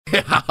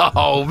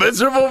Oh,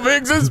 Miserable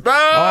Migs is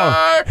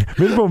back! Oh,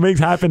 Miserable Migs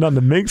happened on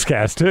the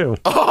MegaCast, too.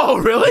 Oh,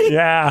 really?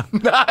 Yeah.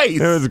 Nice.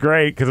 It was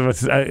great because it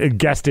was a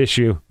guest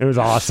issue. It was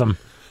awesome.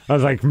 I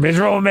was like,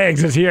 Miserable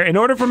Migs is here. In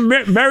order for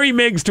Merry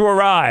Migs to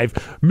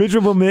arrive,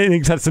 Miserable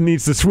Migs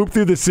needs to swoop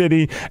through the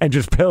city and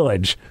just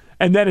pillage.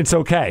 And then it's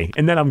okay.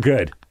 And then I'm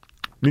good.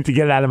 Need to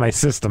get it out of my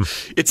system.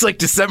 It's like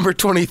December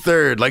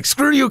 23rd. Like,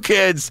 screw you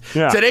kids.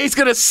 Yeah. Today's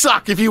going to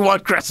suck if you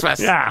want Christmas.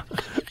 Yeah.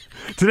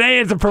 Today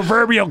is the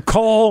proverbial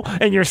coal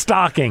in your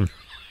stocking.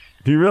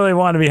 If you really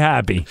want to be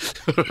happy,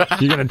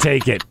 you're going to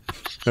take it.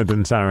 That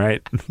didn't sound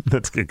right.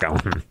 Let's get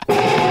going.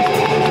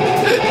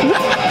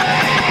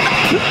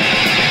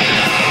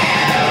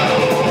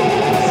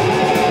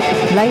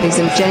 Ladies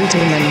and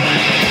gentlemen,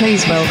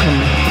 please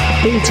welcome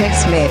B-Tech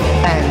Smith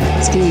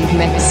and Steve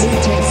Metz.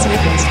 B-Tech Smith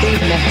and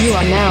Steve Metz. You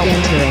are now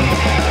entering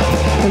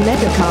the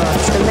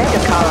MegaCast. The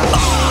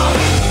MegaCast.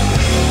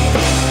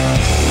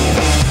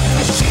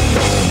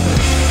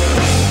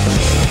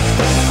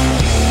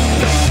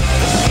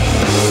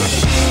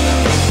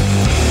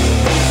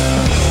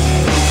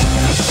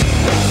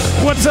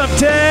 What's up,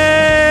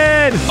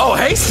 Ted? Oh,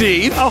 hey,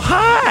 Steve. Oh,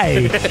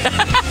 hi.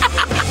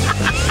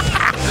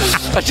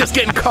 I was just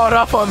getting caught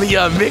up on the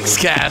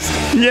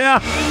MegaCast. Yeah.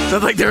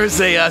 Sounds like there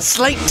was a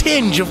slight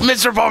tinge of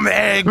Miserable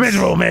Migs.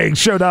 Miserable Migs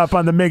showed up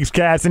on the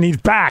MegaCast, and he's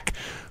back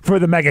for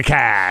the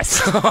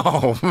MegaCast.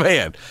 Oh,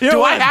 man.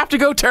 Do I have to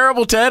go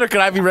Terrible Ted, or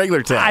can I be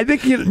regular Ted? I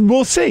think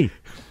we'll see.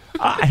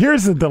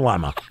 Here's the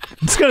dilemma.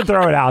 I'm just going to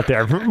throw it out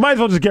there. Might as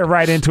well just get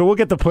right into it. We'll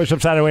get the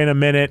push-ups out of the way in a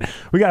minute.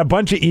 We got a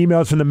bunch of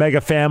emails from the Mega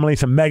family,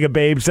 some Mega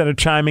babes that are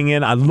chiming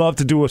in. I'd love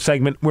to do a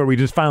segment where we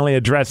just finally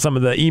address some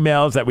of the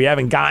emails that we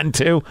haven't gotten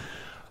to.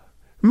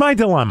 My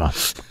dilemma.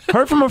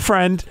 Heard from a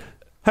friend,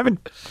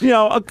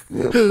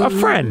 a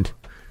friend,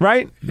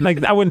 right?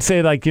 Like, I wouldn't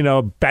say like,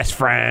 best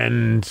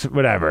friend,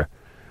 whatever.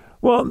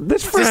 Well,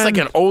 this friend. Is this like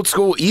an old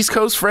school East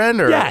Coast friend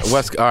or yes.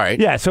 West? All right.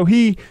 Yeah. So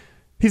he's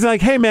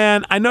like, hey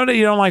man, I know that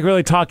you don't like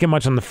really talking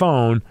much on the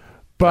phone,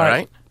 but all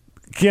right.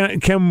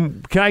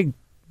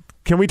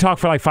 can we talk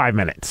for like 5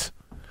 minutes?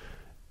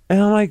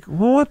 And I'm like,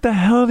 well, what the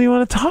hell do you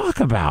want to talk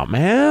about,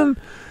 man?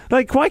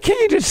 Like, why can't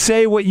you just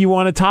say what you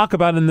want to talk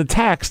about in the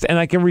text and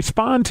I can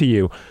respond to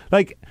you?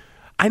 Like,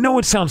 I know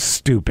it sounds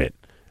stupid.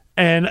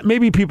 And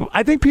maybe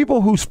I think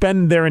people who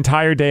spend their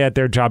entire day at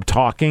their job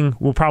talking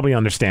will probably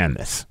understand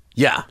this.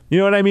 Yeah. You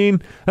know what I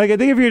mean? Like, I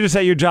think if you're just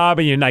at your job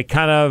and you're like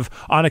kind of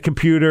on a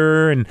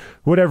computer and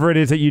whatever it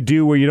is that you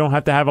do where you don't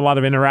have to have a lot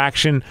of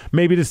interaction,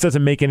 maybe this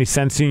doesn't make any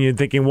sense to you. You're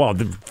thinking, well,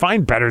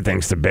 find better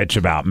things to bitch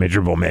about,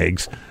 Miserable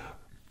Migs.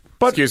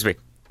 But, excuse me.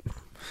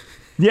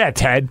 Yeah,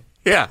 Ted.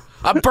 Yeah.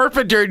 I'm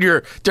burping during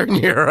your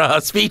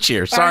speech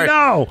here. Sorry. I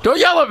know. Don't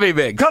yell at me,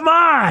 Migs. Come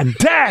on,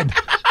 Ted.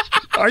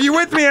 Are you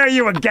with me or are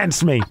you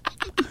against me?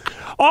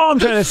 All I'm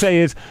trying to say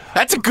is...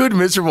 That's a good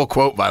miserable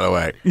quote, by the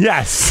way.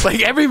 Yes.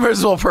 Like, every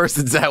miserable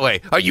person's that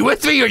way. Are you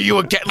with me or are you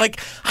against...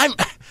 Like,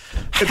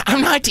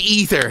 I'm not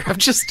either. I'm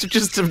just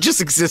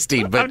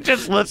existing. But I'm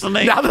just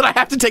listening. Now that I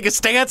have to take a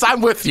stance,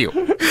 I'm with you.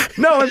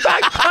 No, in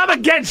fact, I'm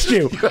against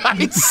you.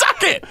 I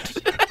suck it.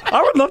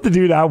 I would love to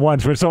do that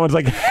once where someone's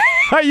like,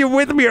 are you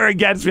with me or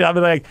against me? I'll be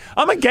like,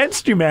 I'm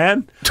against you,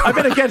 man. I've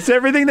been against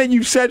everything that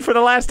you've said for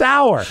the last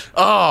hour.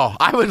 Oh,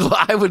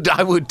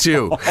 I would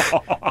too.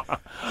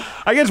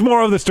 I guess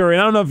moral of the story,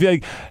 I don't know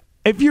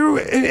if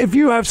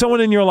you have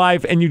someone in your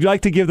life and you'd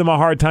like to give them a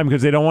hard time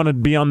because they don't want to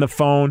be on the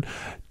phone,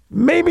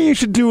 maybe you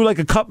should do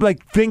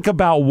think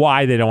about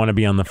why they don't want to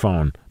be on the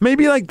phone.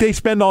 Maybe like they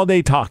spend all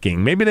day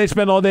talking. Maybe they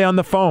spend all day on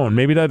the phone.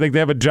 Maybe they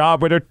have a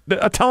job where they're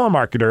a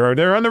telemarketer or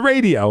they're on the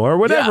radio or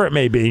whatever it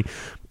may be.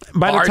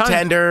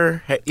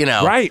 Bartender,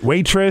 right?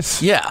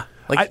 Waitress. Yeah.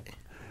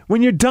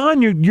 When you're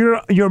done,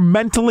 you're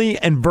mentally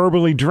and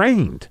verbally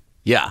drained.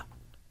 Yeah.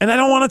 And I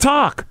don't want to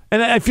talk.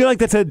 And I feel like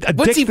that's a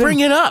What's he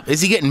bringing up?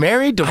 Is he getting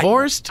married,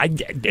 divorced?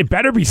 It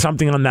better be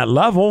something on that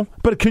level.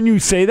 But can you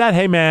say that?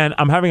 Hey, man,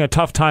 I'm having a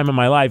tough time in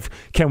my life.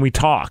 Can we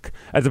talk?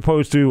 As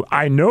opposed to,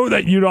 I know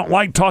that you don't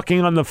like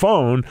talking on the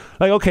phone.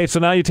 Like, okay,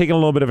 so now you're taking a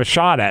little bit of a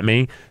shot at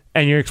me.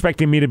 And you're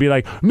expecting me to be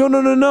like,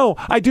 no.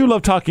 I do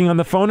love talking on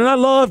the phone. And I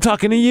love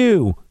talking to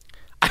you.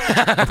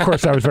 Of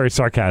course, that was very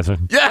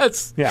sarcasm.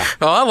 Yes. Yeah.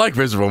 Oh, I like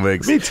Miserable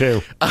Migs. Me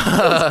too.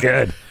 That's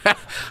good.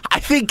 I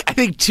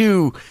think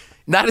too...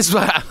 Not as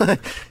well.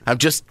 I'm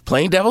just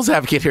playing devil's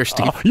advocate here,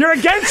 Steve. Oh, you're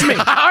against me.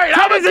 All right,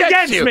 I'm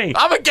against me.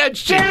 I'm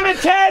against you. Damn it,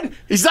 Ted.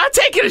 He's not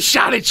taking a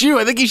shot at you.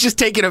 I think he's just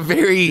taking a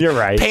very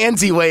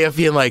pansy way of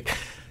being like,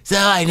 so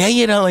I know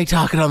you don't like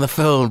talking on the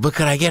phone, but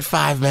could I get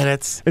 5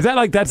 minutes? Is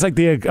that that's like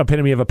the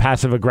epitome of a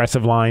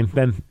passive-aggressive line,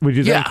 then? Would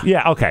you think?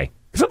 Yeah, okay.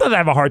 Sometimes I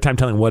have a hard time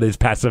telling what is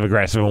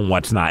passive-aggressive and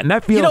what's not. And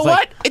that feels You know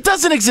what? It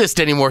doesn't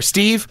exist anymore,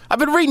 Steve. I've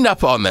been reading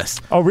up on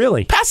this. Oh,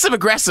 really?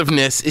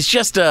 Passive-aggressiveness is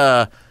just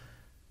a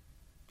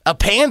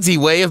pansy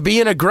way of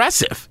being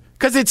aggressive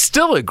because it's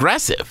still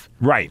aggressive.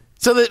 Right.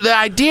 So the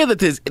idea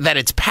that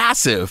it's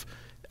passive,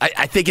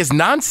 I think is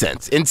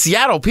nonsense. In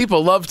Seattle,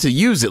 people love to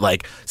use it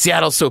like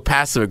Seattle's so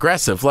passive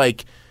aggressive.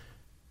 Like,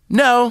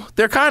 no,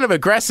 they're kind of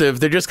aggressive.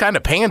 They're just kind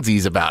of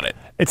pansies about it.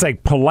 It's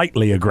like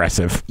politely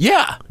aggressive.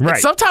 Yeah. Right.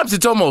 And sometimes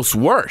it's almost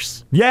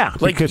worse. Yeah.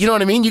 Like, you know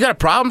what I mean? You got a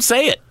problem,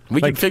 say it.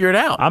 We can figure it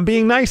out. I'm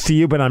being nice to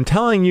you, but I'm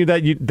telling you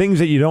that things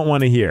that you don't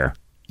want to hear.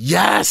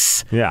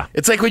 Yes. Yeah.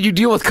 It's like when you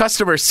deal with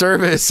customer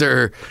service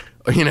or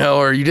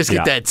you just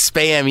get that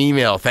spam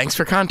email. Thanks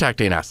for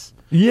contacting us.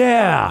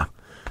 Yeah.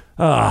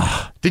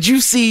 Did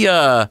you see,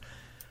 God,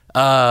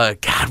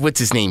 what's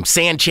his name?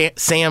 Sam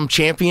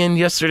Champion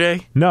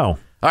yesterday? No.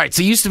 All right,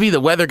 so he used to be the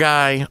weather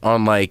guy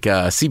on like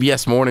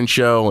CBS Morning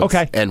Show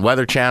and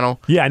Weather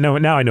Channel. Yeah,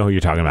 now I know who you're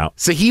talking about.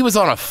 So he was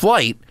on a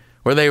flight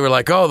where they were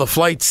like, "Oh, the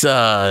flight's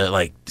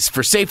like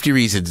for safety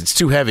reasons, it's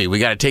too heavy. We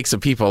got to take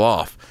some people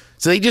off."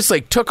 So they just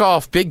like took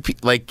off and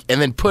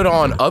then put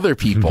on other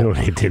people. No,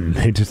 they didn't.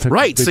 They just took,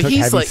 right. They So took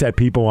he's heavy like, set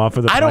people off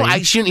of the plane.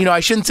 I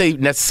shouldn't say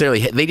necessarily.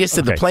 They just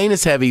said the plane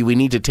is heavy. We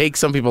need to take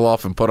some people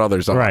off and put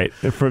others on. Right.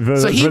 For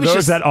those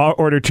that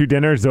order 2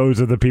 dinners,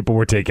 those are the people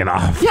we're taking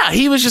off. Yeah,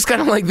 he was just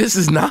kind of like, this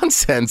is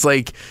nonsense.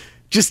 Like,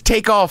 just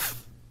take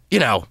off.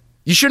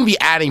 You shouldn't be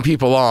adding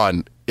people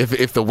on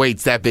if the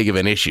weight's that big of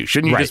an issue.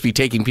 Shouldn't you just be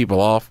taking people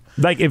off?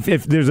 Like if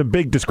there's a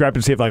big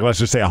discrepancy of like, let's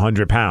just say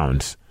 100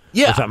 pounds.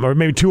 Yeah. Or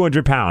maybe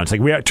 200 pounds.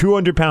 Like we are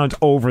 200 pounds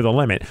over the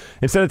limit.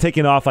 Instead of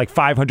taking off like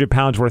 500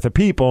 pounds worth of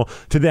people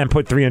to then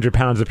put 300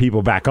 pounds of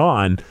people back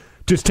on,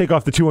 just take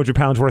off the 200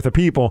 pounds worth of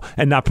people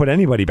and not put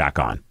anybody back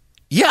on.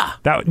 Yeah.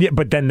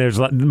 But then there's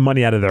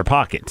money out of their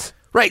pockets.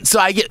 Right.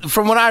 So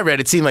from what I read,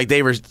 it seemed like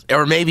they were,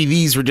 or maybe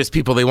these were just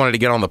people they wanted to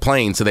get on the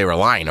plane, so they were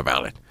lying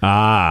about it.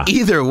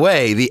 Either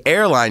way, the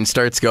airline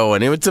starts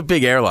going, and it's a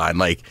big airline,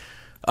 like,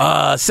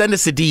 send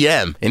us a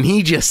DM. And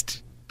he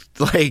just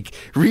like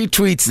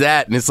retweets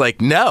that, and it's like,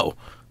 no,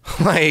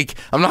 like,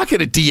 I'm not going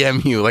to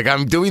DM you. Like,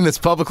 I'm doing this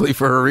publicly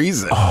for a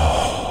reason.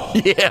 Oh.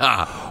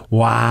 Yeah.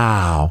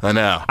 Wow. I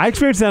know. I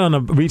experienced that on a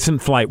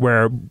recent flight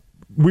where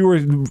we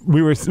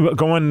were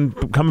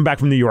coming back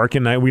from New York,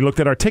 and we looked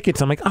at our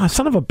tickets. I'm like,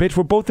 son of a bitch,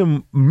 we're both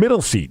in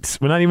middle seats.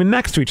 We're not even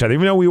next to each other,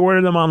 even though we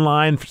ordered them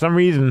online for some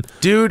reason.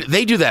 Dude,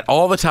 they do that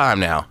all the time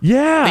now.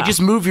 Yeah. They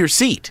just move your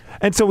seat.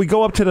 And so we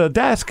go up to the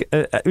desk,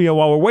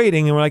 while we're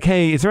waiting, and we're like,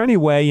 hey, is there any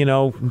way,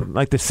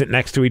 like to sit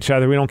next to each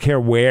other? We don't care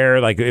where,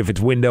 like if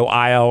it's window,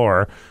 aisle,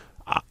 or,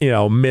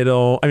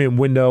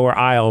 window or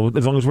aisle,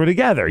 as long as we're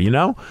together,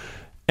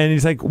 And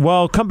he's like,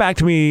 well, come back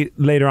to me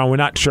later on. We're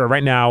not sure.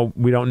 Right now,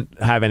 we don't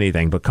have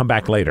anything, but come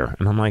back later.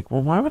 And I'm like,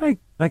 well, why would I?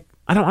 Like,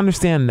 I don't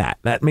understand that.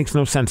 That makes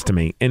no sense to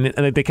me. And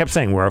they kept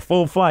saying, we're a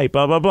full flight,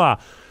 blah, blah, blah.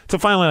 So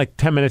finally, like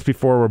 10 minutes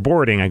before we're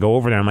boarding, I go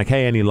over there. I'm like,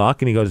 hey, any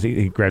luck? And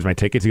he grabs my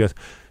tickets. He goes,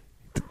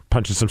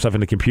 punches some stuff in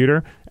the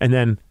computer. And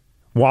then,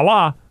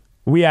 voila,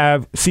 we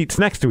have seats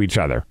next to each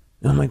other.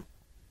 And I'm like,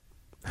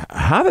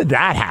 how did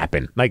that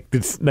happen? Like,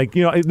 it's like,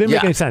 it didn't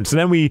make any sense. So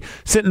then we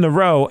sit in the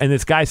row, and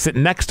this guy's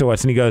sitting next to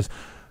us, and he goes,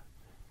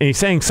 and he's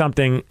saying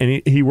something,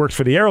 and he works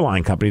for the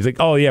airline company. He's like,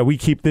 oh, yeah, we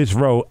keep this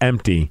row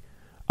empty.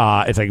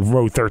 It's like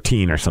row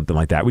 13 or something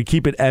like that. We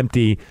keep it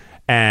empty,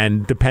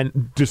 and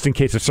just in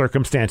case of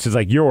circumstances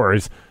like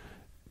yours,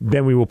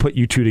 then we will put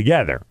you two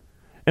together.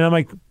 And I'm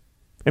like,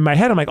 in my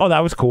head, I'm like, oh, that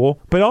was cool.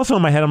 But also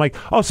in my head, I'm like,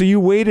 oh, so you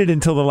waited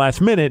until the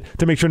last minute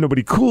to make sure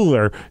nobody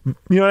cooler. You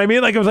know what I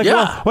mean? Like, I was like,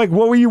 well, like,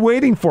 what were you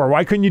waiting for?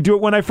 Why couldn't you do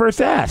it when I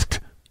first asked?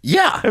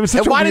 Yeah. It was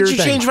such and why did you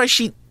thing. change my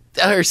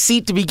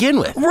seat to begin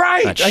with?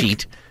 Right. Not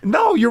sheet.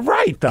 No, you're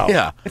right, though.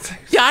 Yeah.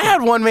 Yeah, I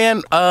had one,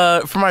 man,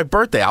 for my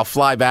birthday. I'll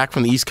fly back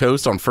from the East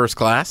Coast on first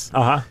class.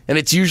 Uh-huh. And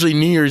it's usually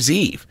New Year's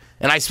Eve.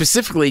 And I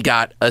specifically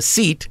got a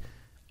seat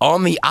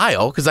on the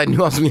aisle because I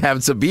knew I was going to be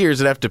having some beers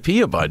and have to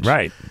pee a bunch.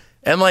 Right.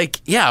 And like,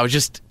 yeah, I was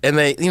just, and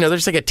they,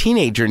 there's like a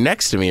teenager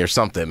next to me or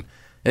something. And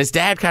his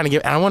dad kind of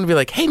and I wanted to be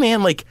like, hey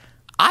man, like,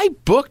 I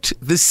booked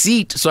the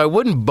seat so I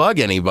wouldn't bug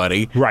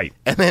anybody. Right.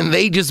 And then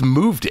they just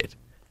moved it.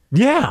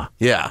 Yeah.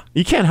 Yeah.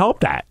 You can't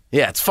help that.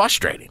 Yeah, it's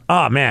frustrating.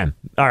 Oh man.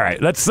 All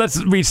right. Let's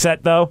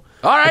reset though.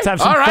 All right. Let's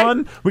have some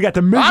fun. We got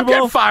the miserable. I'm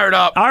getting fired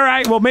up. All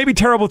right. Well, maybe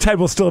Terrible Ted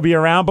will still be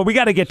around, but we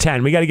got to get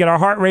 10. We got to get our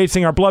heart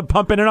racing, our blood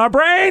pumping, and our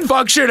brain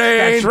functioning.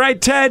 That's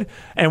right, Ted.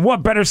 And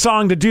what better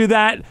song to do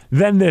that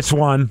than this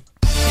one?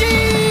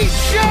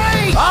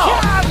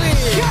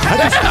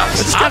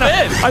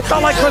 I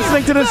felt like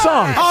listening to this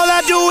song. All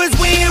I do is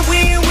win,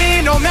 win,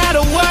 win, no matter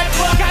what.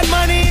 Got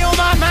money on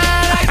my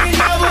mind, I can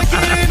never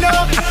get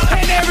enough.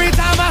 And every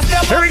time I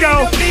step Here we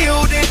go. in the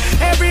building,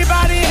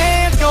 everybody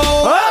hands go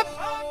up.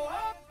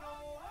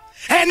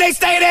 And they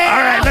stay there. All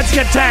right, let's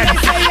get 10.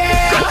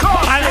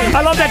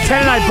 I love that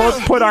 10 and I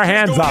both put our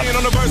hands up.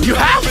 You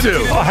have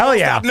to. Oh, hell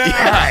yeah. All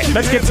right,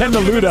 let's get 10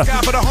 to Luda.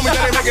 For the homies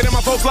that ain't making it,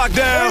 my folks locked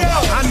down.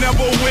 I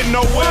never went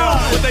nowhere.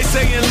 What they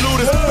saying,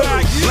 Luda's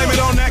back. Blame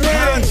it on that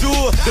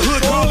contour. The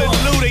hood call it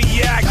Luda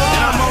yak.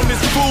 And I'm on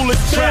this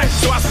foolish track,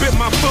 so I spit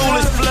my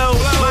foolish flow.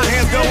 My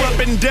hands go up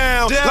and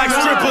down like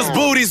strippers'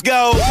 booties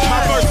go.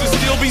 My verses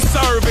still be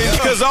serving,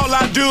 cause all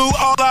I do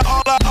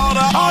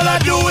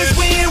is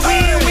win,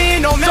 win,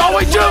 win. No matter all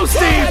we do,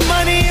 Steve.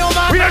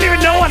 We don't even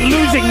know what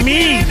losing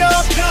means.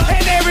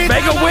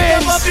 Mega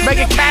wins,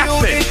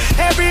 MegaCast it.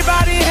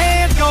 Everybody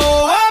hands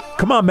go up.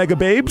 Come on, Mega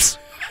Babes.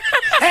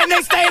 And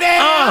they stay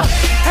there.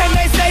 And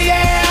they say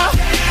yeah.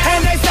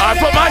 And they say I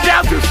put mine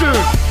down too soon.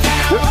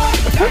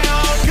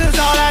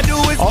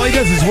 All he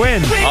does is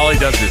win. All he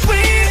does is win.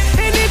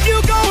 And if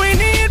you going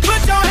in,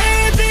 put your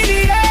hands in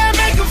the air,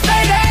 make them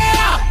stay there.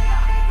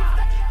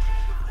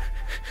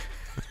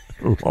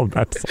 Oh,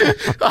 that's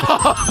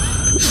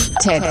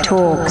TED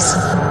Talks,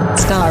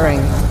 starring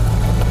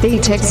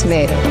D-Tech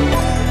Smith.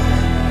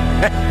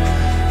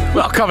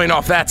 Well, coming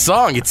off that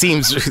song, it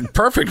seems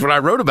perfect what I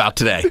wrote about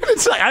today.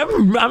 It's like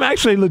I'm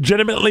actually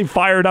legitimately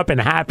fired up and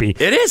happy.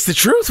 It is the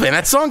truth, man.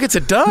 That song gets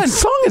it done. The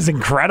song is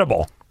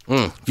incredible.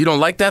 If you don't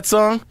like that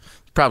song,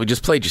 you probably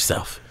just played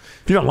yourself.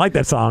 If you don't like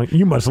that song,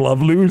 you must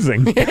love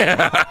losing.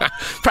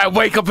 Probably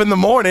wake up in the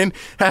morning,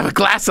 have a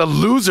glass of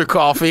loser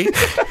coffee.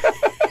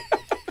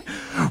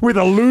 With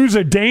a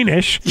loser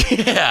Danish.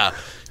 Yeah.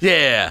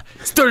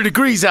 It's 30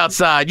 degrees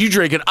outside. You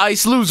drinking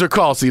ice loser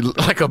coffee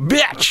like a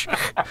bitch.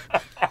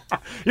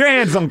 Your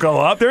hands don't go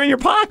up. They're in your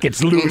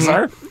pockets,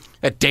 loser.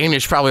 That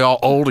Danish probably all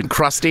old and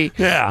crusty.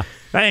 Yeah.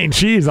 That ain't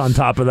cheese on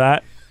top of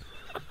that.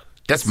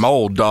 That's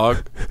mold,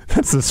 dog.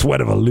 That's the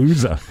sweat of a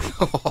loser.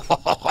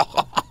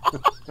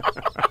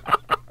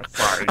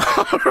 Sorry.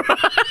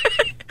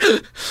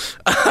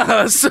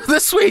 So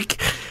this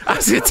week, I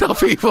was going to tell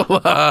people,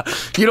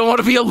 you don't want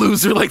to be a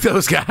loser like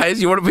those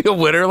guys. You want to be a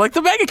winner like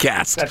the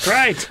MegaCast. That's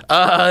right.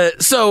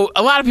 So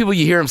a lot of people,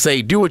 you hear them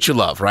say, do what you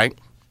love, right?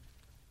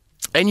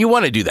 And you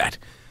want to do that.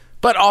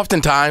 But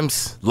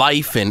oftentimes,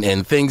 life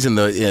and things in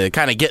the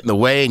kind of get in the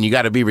way, and you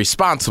got to be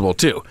responsible,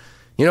 too.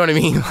 You know what I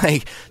mean?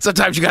 Like,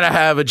 sometimes you got to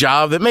have a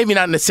job that maybe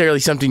not necessarily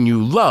something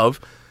you love,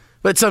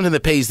 but something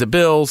that pays the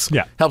bills,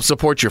 helps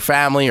support your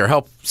family, or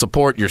help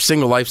support your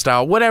single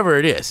lifestyle, whatever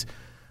it is.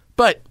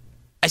 But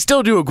I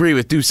still do agree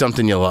with do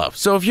something you love.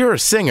 So if you're a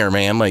singer,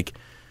 man, like,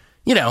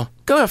 you know,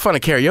 go have fun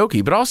at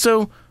karaoke, but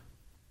also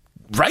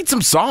write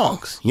some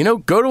songs. You know,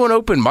 go to an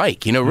open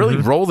mic. You know, really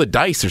roll the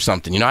dice or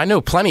something. You know, I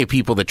know plenty of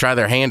people that try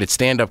their hand at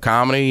stand-up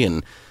comedy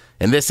and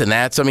this and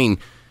that. So, I mean,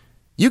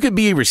 you could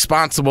be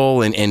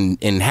responsible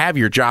and have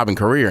your job and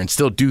career and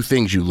still do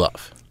things you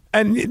love.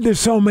 And there's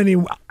so many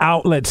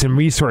outlets and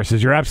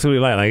resources. You're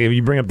absolutely right. Like, if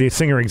you bring up the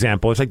singer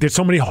example, it's like there's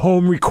so many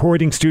home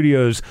recording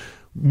studios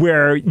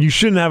where you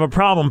shouldn't have a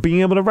problem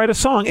being able to write a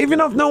song, even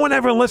if no one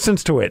ever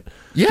listens to it.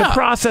 Yeah. The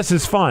process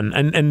is fun.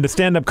 And the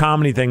stand-up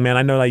comedy thing, man,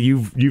 I know like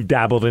you've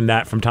dabbled in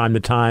that from time to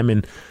time.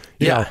 And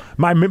you know,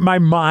 my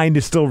mind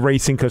is still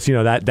racing because, you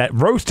know, that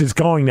roast is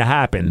going to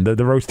happen,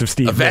 the roast of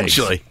Steve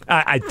eventually. Miggs.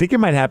 I think it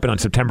might happen on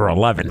September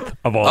 11th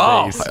of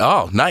all days.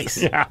 Oh,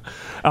 nice. Yeah.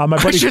 My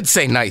buddy, I should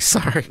say nice,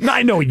 sorry.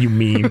 I know what you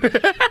mean.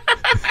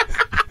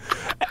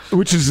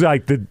 Which is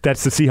like,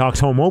 that's the Seahawks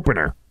home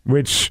opener.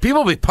 Which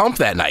people will be pumped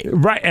that night,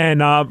 right?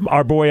 And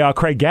our boy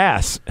Craig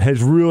Gass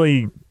has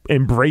really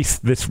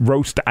embraced this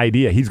roast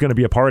idea. He's going to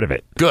be a part of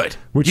it. Good.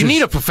 You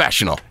need a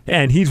professional,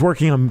 and he's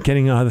working on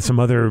getting some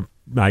other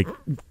like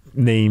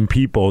name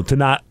people to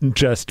not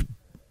just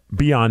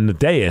be on the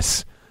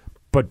dais,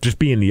 but just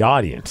be in the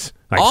audience.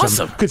 Like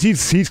awesome, because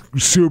he's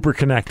super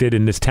connected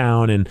in this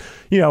town, and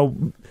you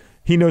know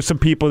he knows some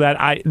people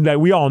that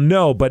we all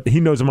know, but he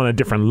knows them on a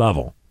different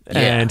level. Yeah.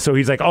 And so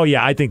he's like, oh,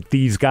 yeah, I think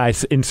these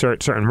guys,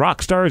 insert certain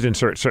rock stars,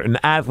 insert certain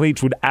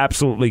athletes, would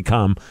absolutely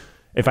come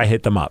if I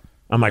hit them up.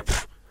 I'm like,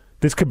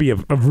 this could be a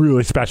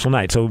really special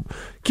night. So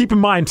keep in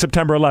mind,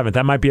 September 11th,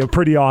 that might be a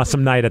pretty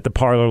awesome night at the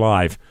Parlor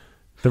Live,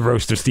 the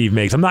roast of Steve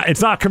Miggs.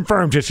 It's not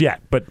confirmed just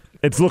yet, but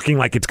it's looking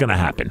like it's going to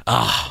happen.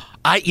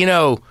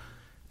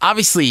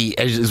 Obviously,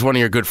 as one of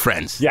your good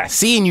friends,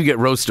 seeing you get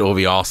roasted will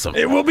be awesome.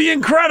 It will be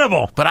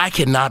incredible. But I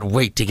cannot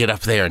wait to get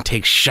up there and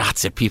take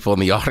shots at people in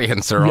the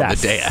audience or on the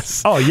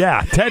dais. Oh,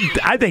 yeah. Ted,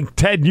 I think,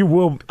 Ted, you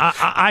will.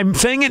 I'm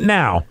saying it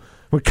now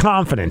with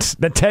confidence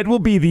that Ted will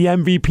be the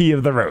MVP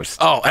of the roast.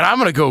 Oh, and I'm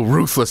going to go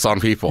ruthless on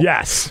people.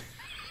 Yes.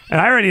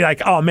 And I already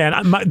oh,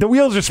 man, the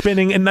wheels are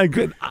spinning. And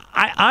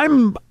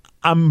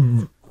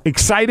I'm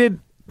excited,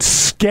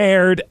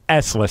 scared,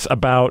 S-less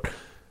about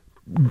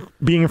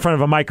being in front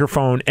of a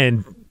microphone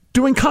and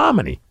doing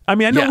comedy. I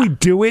mean, I know we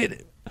do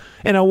it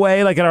in a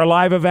way, like at our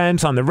live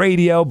events on the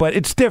radio, but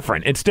it's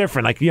different. It's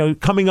different. Like, you know,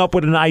 coming up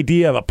with an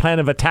idea of a plan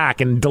of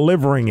attack and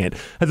delivering it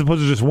as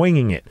opposed to just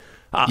winging it.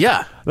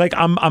 Like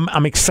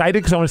I'm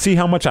excited because I want to see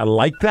how much I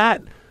like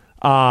that.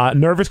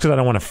 Nervous because I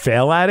don't want to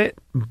fail at it.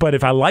 But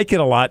if I like it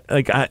a lot,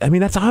 like I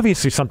mean, that's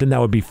obviously something that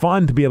would be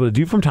fun to be able to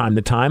do from time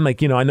to time.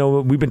 Like, you know, I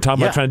know we've been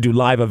talking about trying to do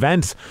live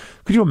events.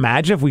 Could you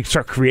imagine if we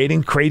start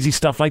creating crazy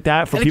stuff like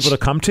that for people to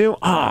come to?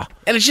 And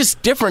it's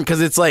just different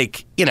because it's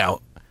like, you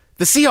know,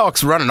 the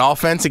Seahawks run an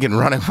offense and can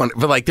run it,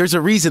 but like there's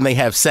a reason they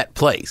have set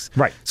plays.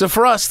 Right. So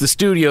for us, the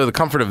studio, the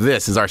comfort of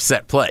this is our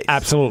set plays.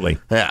 Absolutely.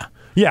 Yeah.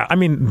 Yeah, I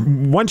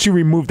mean, once you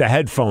remove the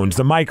headphones,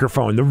 the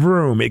microphone, the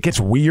room, it gets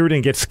weird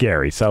and gets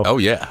scary. So,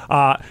 you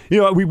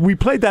know, we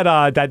played that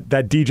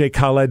DJ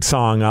Khaled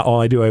song,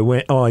 "All I Do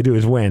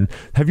Is Win."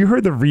 Have you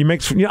heard the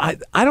remix? You know,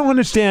 I don't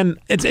understand.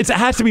 It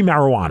has to be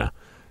marijuana.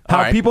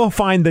 How people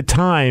find the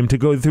time to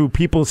go through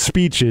people's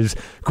speeches,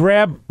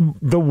 grab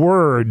the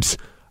words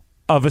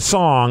of a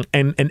song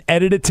and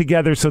edit it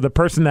together so the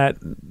person that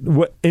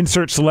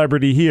insert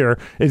celebrity here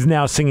is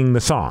now singing the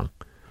song.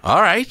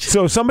 All right.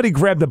 So somebody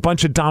grabbed a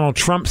bunch of Donald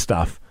Trump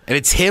stuff. And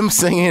it's him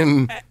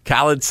singing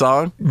Khaled's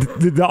song?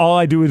 The All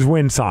I Do Is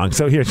Win song.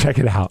 So here, check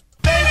it out.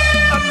 Make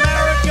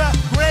America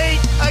great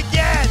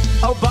again.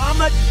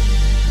 Obama.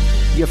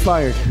 You're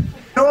fired.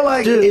 All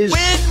I do is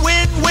Win,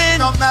 win, win.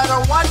 No matter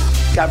what.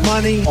 got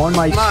money on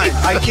my mind.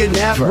 I can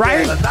never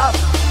Right? get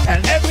enough.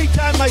 And every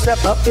time I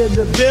step up in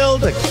the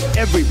building,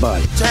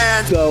 everybody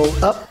go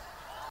up.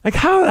 Like,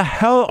 how the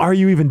hell are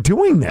you even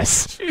doing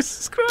this?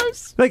 Jesus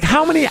Christ. Like,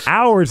 how many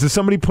hours does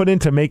somebody put in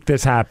to make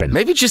this happen?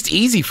 Maybe it's just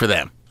easy for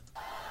them.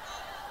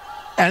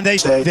 And they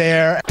stay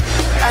there.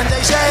 And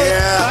they say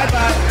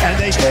bye-bye. And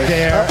they stay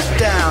there. Up,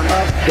 down,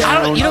 up,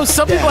 down.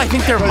 Some people, I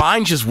think their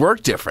minds just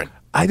work different.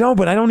 I know,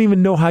 but I don't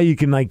even know how you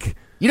can, like...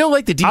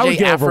 Like the I would DJ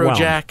get overwhelmed.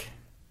 Afrojack?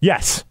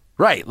 Yes.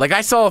 Right. Like,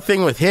 I saw a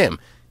thing with him,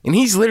 and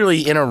he's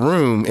literally in a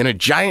room, in a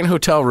giant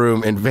hotel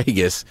room in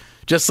Vegas,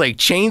 just, like,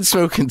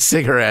 chain-smoking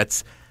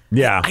cigarettes.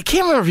 Yeah. I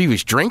can't remember if he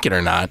was drinking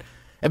or not.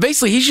 And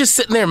basically, he's just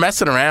sitting there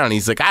messing around, and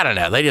he's like, I don't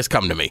know. They just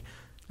come to me.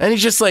 And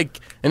he's just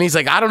like,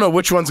 I don't know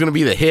which one's going to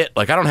be the hit.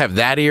 Like, I don't have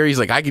that ear. He's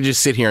like, I can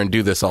just sit here and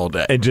do this all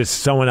day. And just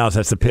someone else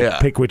has to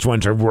pick which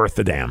ones are worth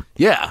the damn.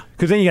 Yeah.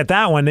 Because then you got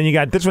that one, then you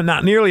got this one,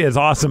 not nearly as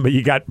awesome, but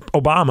you got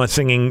Obama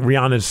singing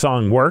Rihanna's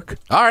song Work.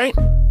 All right.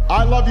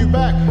 I love you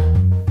back.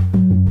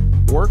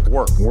 Work,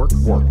 work, work,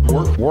 work,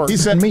 work, work. He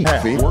said me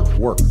happy. Work,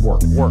 work,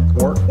 work, work,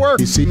 work, work.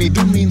 You see me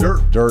do me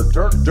dirt, dirt,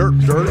 dirt, dirt,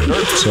 dirt,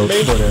 dirt. So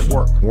put in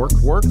work, work,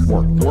 work,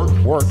 work, work,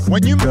 work.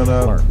 When you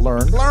gonna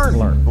learn.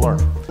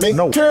 Make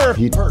no care.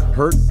 He hurt.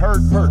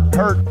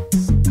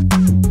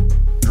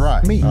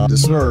 Drive me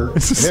disturb.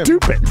 This is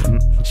stupid.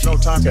 No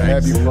time to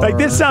have you learn. Like,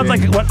 this sounds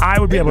like what I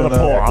would be able to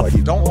pull off.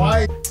 You don't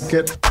like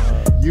it.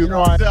 You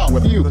know I dealt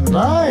with you. The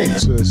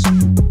nicest.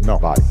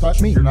 Nobody touch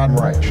me. You're not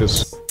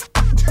righteous.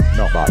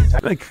 Nobody.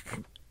 Like,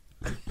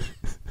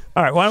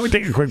 all right, why don't we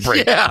take a quick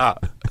break? Yeah.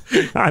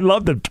 I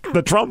love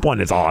the Trump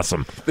one. Is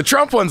awesome. The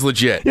Trump one's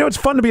legit. It's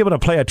fun to be able to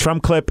play a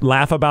Trump clip,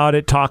 laugh about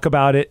it, talk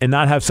about it, and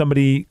not have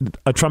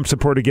a Trump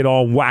supporter, get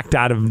all whacked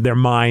out of their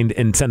mind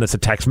and send us a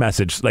text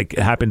message like it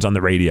happens on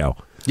the radio.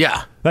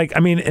 Yeah. Like, I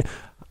mean,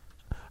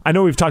 I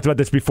know we've talked about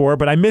this before,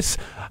 but maybe it's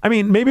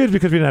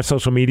because we didn't have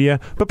social media,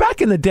 but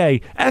back in the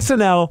day,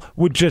 SNL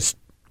would just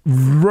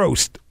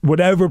roast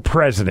whatever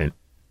president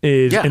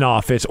is in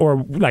office,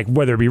 or like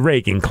whether it be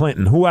Reagan,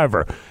 Clinton,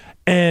 whoever.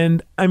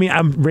 And I mean,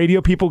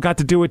 radio people got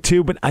to do it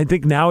too, but I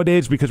think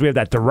nowadays, because we have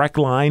that direct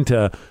line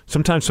to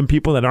sometimes some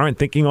people that aren't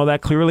thinking all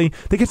that clearly,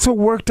 they get so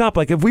worked up.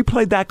 Like, if we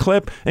played that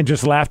clip and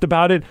just laughed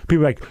about it,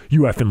 people are like,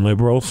 you effing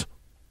liberals.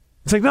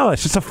 It's like, no,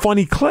 it's just a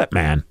funny clip,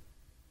 man.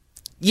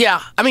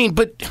 Yeah. I mean,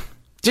 but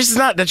that's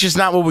just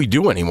not what we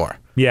do anymore.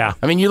 Yeah.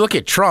 I mean, you look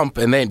at Trump,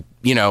 and then,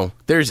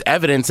 there's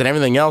evidence and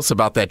everything else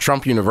about that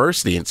Trump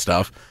University and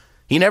stuff.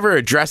 He never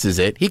addresses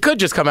it. He could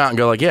just come out and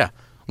go like, yeah,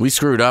 we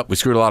screwed up. We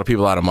screwed a lot of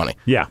people out of money.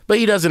 Yeah. But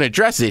he doesn't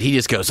address it. He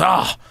just goes,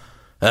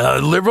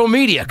 liberal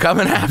media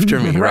coming after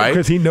me, right?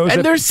 Because he knows.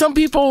 And there's some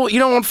people,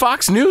 on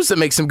Fox News that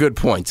make some good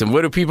points. And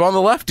what do people on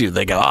the left do?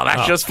 They go,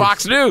 that's just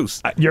Fox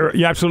News. You're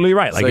absolutely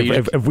right. Like,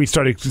 So if we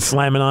started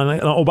slamming on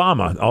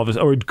Obama, all of us,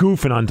 or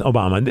goofing on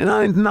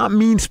Obama, not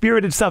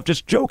mean-spirited stuff,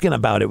 just joking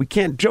about it. We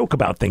can't joke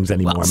about things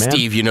anymore, man.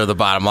 Steve, you know the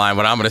bottom line.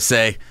 What I'm going to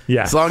say.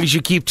 Yeah. As long as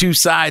you keep two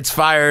sides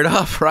fired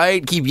up,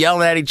 right? Keep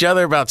yelling at each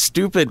other about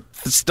stupid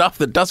stuff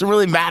that doesn't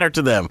really matter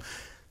to them.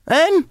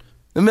 And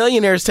the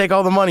millionaires take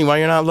all the money while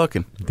you're not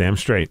looking. Damn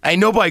straight. Ain't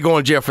nobody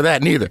going to jail for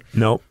that, neither.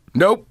 Nope.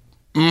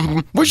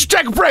 Mm-hmm. We should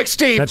take a break,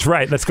 Steve. That's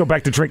right. Let's go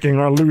back to drinking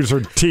our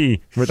loser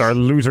tea with our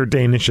loser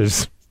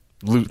Danishes.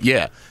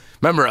 Yeah.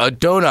 Remember, a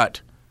donut.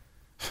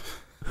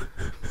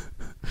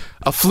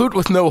 A flute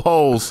with no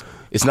holes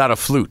is not a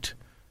flute,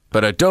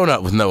 but a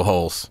donut with no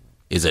holes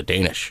is a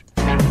Danish.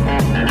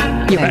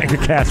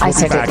 MegaCast I will be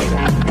said back.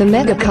 it. The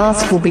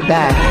MegaCast will be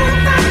back.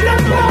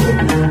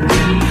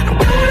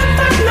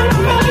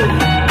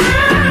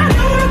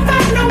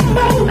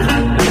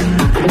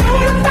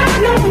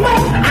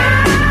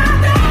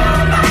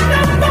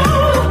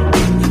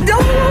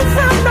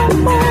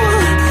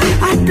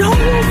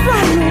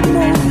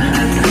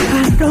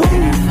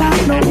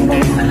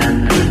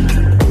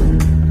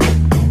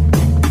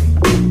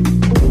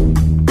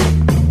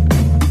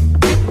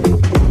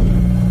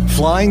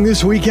 Flying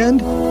this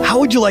weekend? How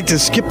would you like to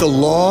skip the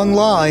long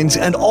lines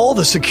and all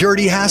the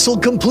security hassle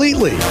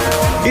completely?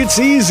 It's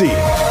easy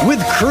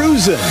with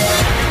Cruisin'.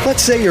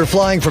 Let's say you're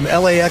flying from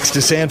LAX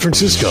to San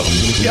Francisco.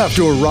 You have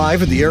to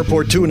arrive at the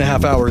airport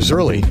 2.5 hours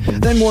early,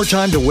 then more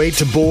time to wait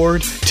to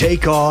board,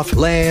 take off,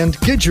 land,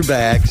 get your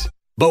bags.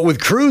 But with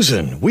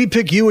Cruisin', we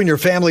pick you and your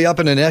family up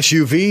in an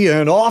SUV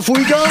and off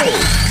we go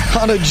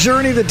on a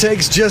journey that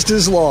takes just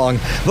as long,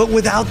 but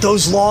without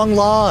those long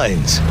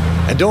lines.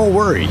 And don't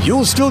worry,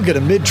 you'll still get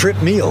a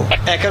mid-trip meal.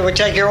 Hey, could we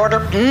take your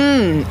order?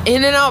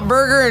 In-N-Out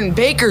Burger in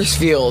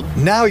Bakersfield.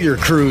 Now you're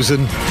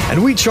cruising,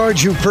 and we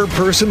charge you per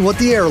person what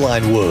the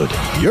airline would.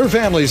 Your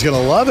family's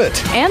gonna love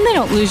it. And they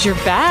don't lose your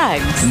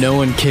bags. No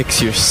one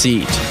kicks your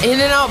seat.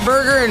 In-N-Out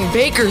Burger in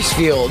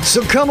Bakersfield.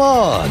 So come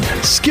on,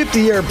 skip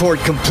the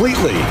airport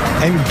completely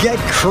and get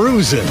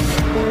cruising.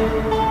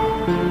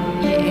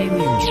 Yeah.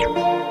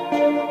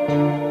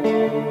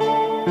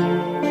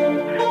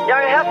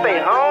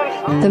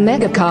 The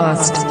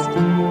MegaCast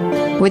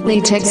with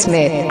Tech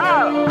Smith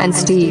and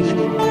Steve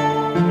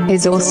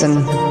is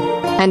awesome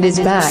and is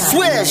back.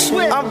 Swish,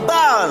 I'm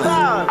ballin'.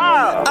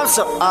 I'm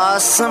so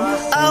awesome.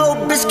 Oh,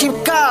 bitch keep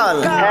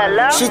calling.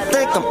 Hello? She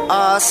think I'm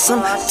awesome.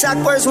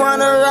 Chakras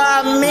wanna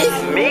rob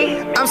me.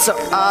 I'm so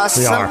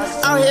awesome.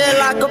 Out here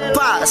like a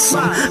possum.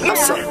 I'm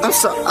so awesome. I'm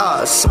so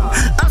awesome.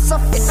 I'm so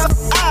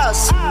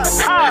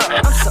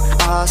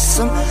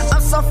awesome.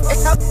 I'm so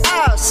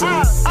awesome.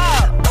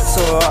 I'm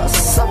so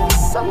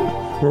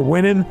awesome. We're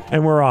winning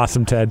and we're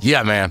awesome, Ted.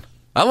 Yeah, man.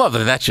 I love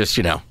that. That's just,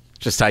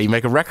 just how you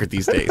make a record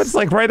these days. It's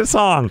like write a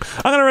song.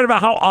 I'm going to write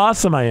about how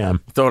awesome I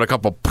am. Throw in a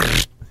couple.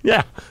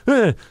 Yeah.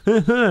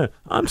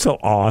 I'm so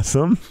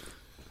awesome.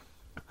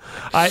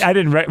 I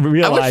didn't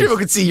realize. I wish people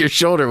could see your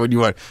shoulder when you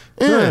went,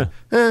 and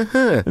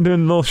doing a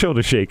little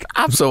shoulder shake.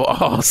 I'm so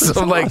awesome.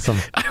 So awesome.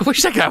 I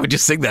wish that guy would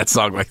just sing that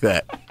song like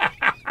that.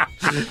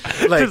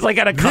 Just like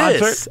at a concert.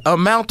 This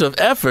amount of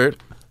effort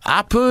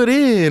I put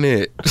in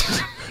it.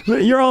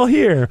 You're all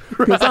here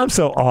because I'm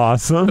so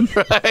awesome.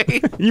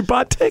 Right? You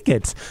bought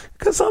tickets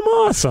because I'm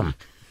awesome.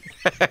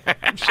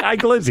 Shy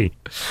Glizzy.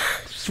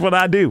 That's what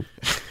I do.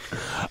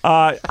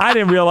 I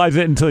didn't realize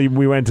it until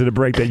we went to the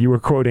break that you were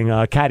quoting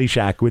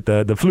Caddyshack with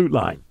the flute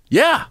line.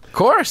 Yeah, of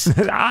course.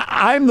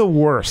 I'm the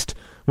worst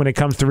when it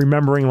comes to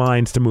remembering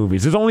lines to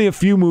movies. There's only a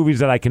few movies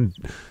that I can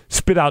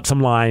spit out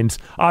some lines.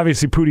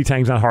 Obviously, Pootie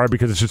Tang's not hard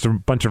because it's just a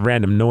bunch of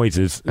random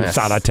noises. Yes.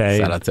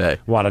 Sarate,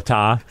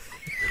 Wadata,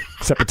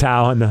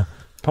 Sepatau, and the...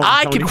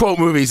 I can quote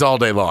movies all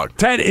day long.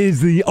 Ted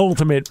is the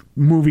ultimate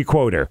movie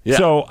quoter. Yeah.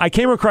 So I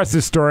came across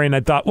this story and I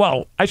thought,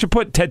 well, I should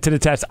put Ted to the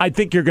test. I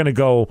think you're going to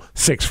go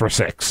 6 for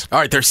 6. All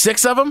right, there's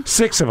 6 of them?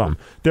 6 of them.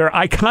 They're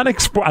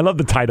iconic I love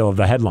the title of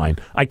the headline.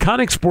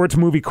 Iconic sports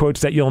movie quotes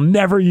that you'll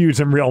never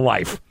use in real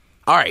life.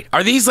 All right.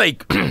 Are these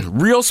like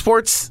real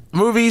sports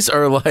movies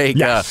or like...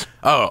 Yes.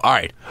 All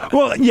right.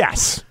 Well,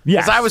 yes.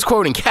 Because I was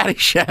quoting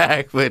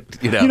Caddyshack,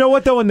 but, You know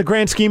what, though? In the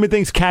grand scheme of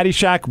things,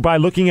 Caddyshack, by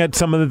looking at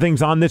some of the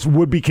things on this,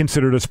 would be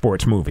considered a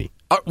sports movie.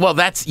 Well,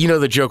 that's,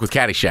 the joke with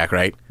Caddyshack,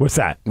 right? What's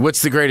that?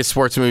 What's the greatest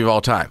sports movie of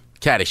all time?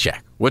 Caddyshack.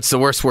 What's the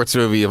worst sports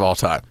movie of all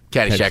time?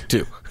 Caddyshack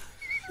 2.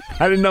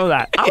 I didn't know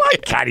that. I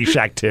like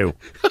Caddyshack 2.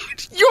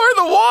 You're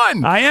the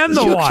one. I am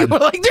the one. You were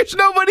like, there's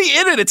nobody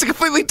in it. It's a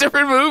completely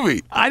different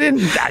movie.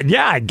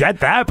 Yeah, I get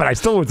that, but I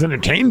still was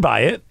entertained by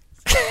it.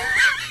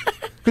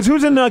 Because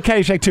who's in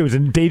Caddyshack 2? Is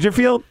it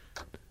Dangerfield?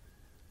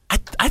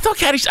 I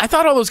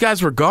thought all those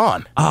guys were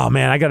gone. Oh,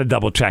 man, I got to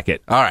double check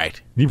it. All right.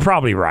 You're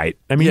probably right.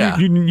 I mean, yeah.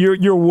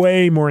 you're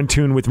way more in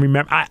tune with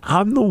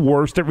I'm the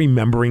worst at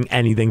remembering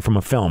anything from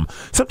a film.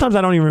 Sometimes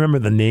I don't even remember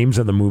the names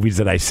of the movies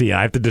that I see.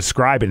 I have to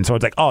describe it, and so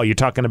it's like, oh, you're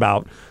talking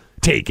about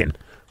Taken.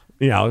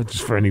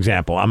 Just for an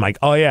example. I'm like,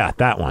 oh, yeah,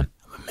 that one.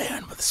 I'm a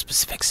man with a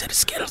specific set of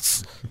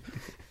skills.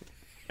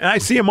 And I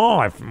see them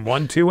all.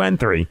 1, 2, and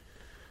 3.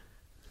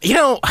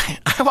 I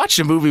watched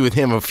a movie with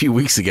him a few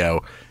weeks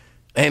ago.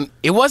 And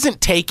it wasn't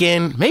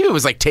Taken. Maybe it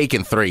was like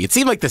Taken 3. It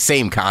seemed like the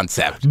same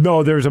concept.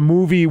 No, there's a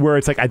movie where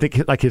it's like, I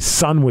think like his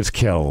son was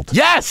killed.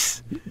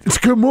 Yes! It's a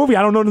good movie.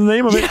 I don't know the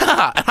name of it.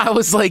 Yeah. And I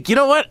was like, you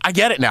know what? I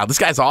get it now. This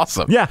guy's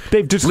awesome. Yeah.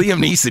 They've just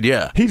Liam Neeson,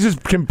 yeah. He's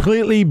just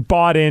completely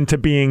bought into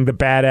being the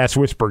badass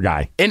whisper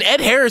guy. And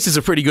Ed Harris is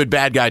a pretty good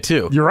bad guy,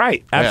 too. You're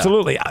right.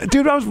 Absolutely. Yeah.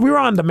 Dude, we were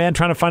on demand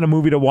trying to find a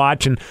movie to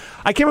watch, and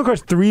I came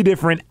across 3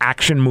 different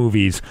action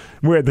movies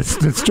where the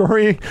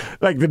story,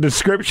 like the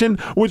description,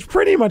 was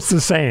pretty much the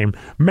same.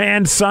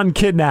 Man's son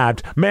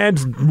kidnapped,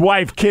 man's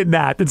wife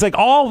kidnapped. It's like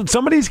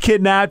somebody's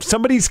kidnapped,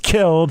 somebody's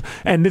killed,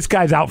 and this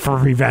guy's out for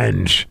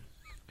revenge.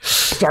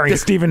 Starring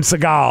Steven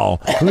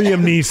Seagal,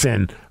 Liam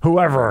Neeson,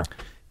 whoever.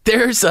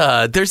 There's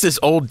this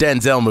old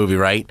Denzel movie,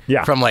 right?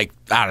 Yeah. From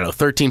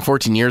 13,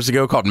 14 years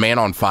ago called Man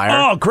on Fire.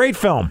 Oh, great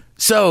film.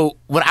 So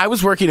when I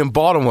was working in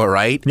Baltimore,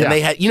 right? Yeah. And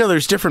they had,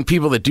 there's different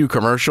people that do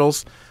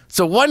commercials.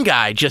 So one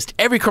guy, just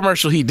every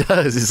commercial he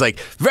does is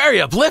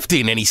very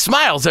uplifting, and he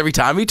smiles every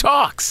time he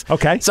talks.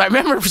 Okay. So I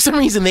remember for some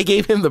reason they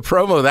gave him the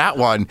promo, that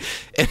one,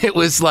 and it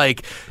was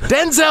like,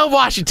 Denzel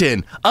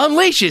Washington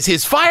unleashes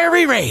his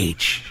fiery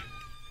rage.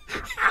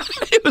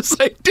 It was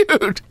like,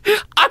 dude,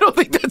 I don't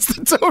think that's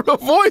the tone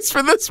of voice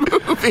for this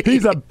movie.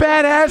 He's a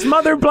badass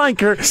mother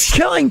blanker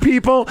killing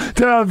people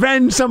to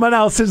avenge someone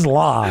else's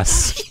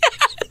loss.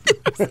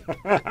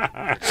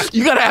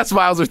 You got to ask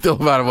Miles or Thrill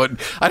about it.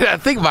 I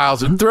think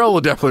Miles and Thrill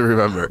will definitely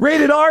remember.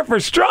 Rated R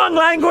for strong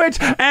language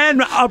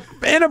and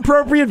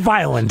inappropriate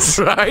violence.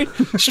 Right?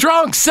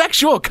 Strong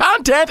sexual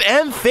content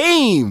and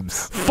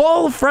themes.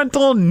 Full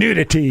frontal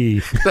nudity.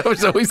 That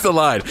was always the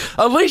line.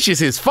 Unleashes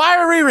his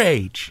fiery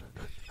rage.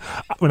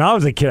 When I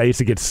was a kid, I used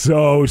to get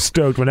so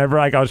stoked whenever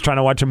I was trying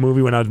to watch a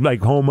movie when I was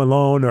home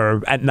alone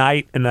or at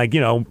night, and we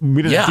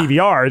didn't have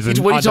DVRs. And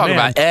what are you talking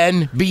about?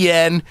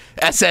 NBN,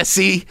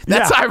 SSC?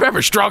 That's how I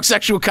remember. Strong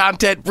sexual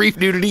content, brief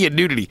nudity, and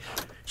nudity.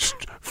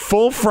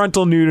 Full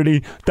frontal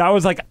nudity. That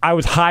was I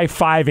was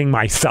high-fiving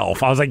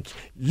myself. I was like,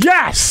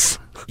 yes!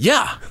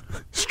 Yeah.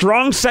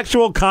 Strong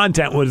sexual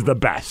content was the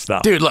best, though.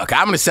 Dude, look,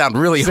 I'm going to sound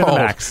really old.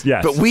 Yes.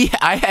 But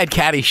I had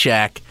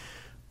Caddyshack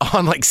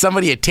on like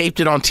somebody had taped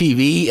it on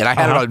TV, and I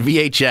had it on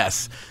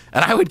VHS.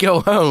 And I would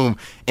go home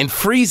and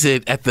freeze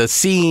it at the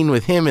scene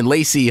with him and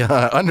Lacey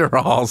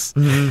underalls,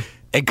 and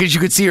because you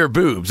could see her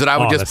boobs, and I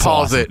would just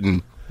pause it,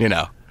 and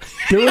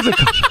There was a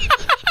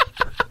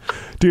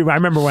dude. I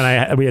remember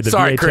when we had the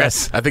Sorry, VHS.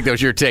 Chris. I think that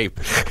was your tape.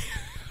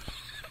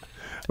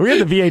 We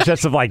had the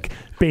VHS of like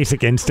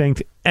Basic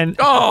Instinct, and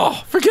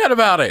forget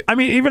about it. I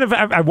mean, even if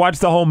I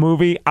watched the whole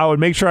movie, I would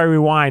make sure I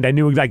rewind. I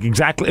knew like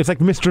exactly. It's like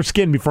Mr.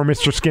 Skin before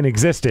Mr. Skin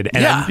existed,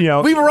 and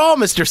we were all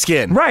Mr.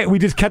 Skin, right? We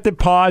just kept it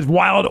paused.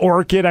 Wild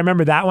Orchid. I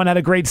remember that one had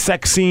a great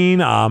sex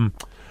scene. Of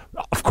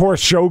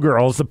course,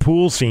 Showgirls, the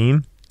pool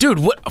scene. Dude,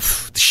 what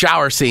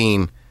shower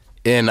scene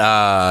in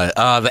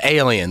the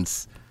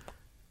Aliens?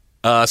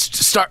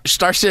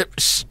 Starship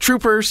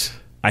Troopers.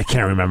 I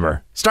can't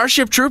remember.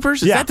 Starship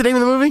Troopers? Is that the name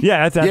of the movie?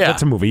 Yeah,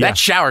 that's a movie. Yeah. That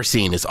shower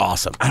scene is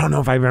awesome. I don't know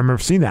if I've ever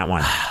seen that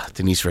one.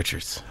 Denise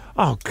Richards.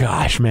 Oh,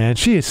 gosh, man.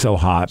 She is so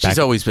hot. She's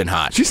always been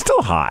hot. She's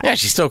still hot. Yeah,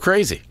 she's still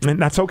crazy.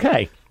 And that's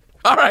okay.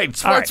 All right,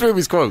 sports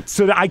movies quotes.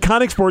 So the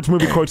iconic sports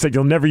movie quotes that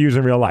you'll never use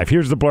in real life.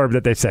 Here's the blurb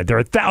that they said. There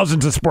are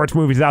thousands of sports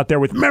movies out there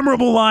with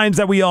memorable lines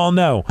that we all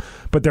know,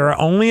 but there are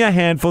only a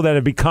handful that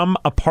have become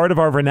a part of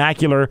our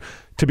vernacular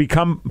to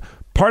become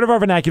part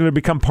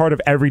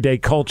of everyday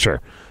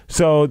culture.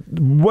 So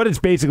what it's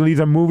basically,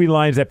 these are movie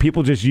lines that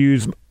people just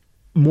use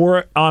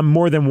on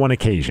more than one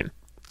occasion.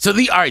 So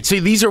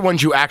these are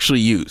ones you actually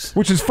use.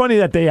 Which is funny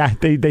that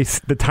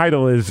the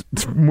title is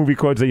movie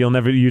quotes that you'll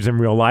never use in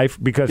real life,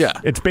 because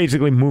it's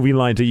basically movie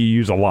lines that you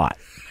use a lot.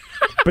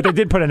 But they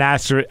did put an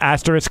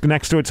asterisk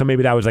next to it, so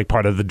maybe that was like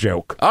part of the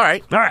joke. All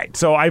right.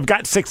 So I've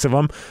got 6 of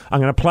them. I'm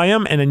going to play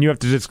them, and then you have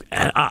to just.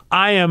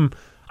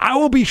 I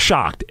will be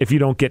shocked if you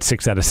don't get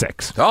 6 out of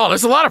 6. Oh,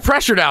 there's a lot of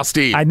pressure now,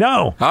 Steve. I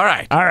know. All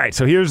right.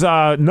 So here's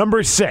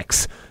number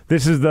 6.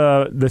 This is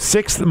the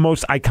 6th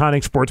most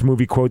iconic sports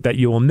movie quote that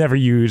you will never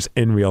use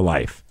in real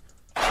life.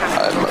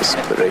 I must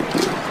break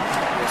you.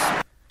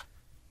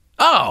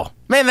 Oh,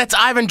 man, that's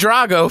Ivan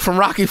Drago from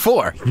Rocky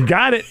IV. You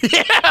got it.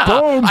 Yeah.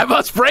 Boom. I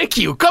must break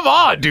you. Come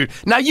on, dude.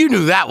 Now you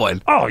knew that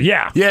one. Oh,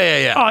 yeah.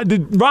 Yeah. The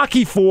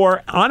Rocky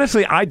IV,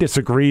 honestly, I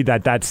disagree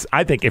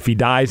I think if he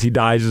dies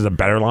is a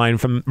better line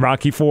from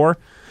Rocky IV.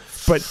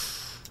 But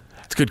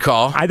it's a good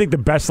call. I think the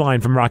best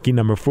line from Rocky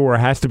number 4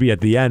 has to be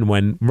at the end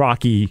when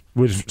Rocky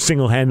was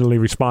single-handedly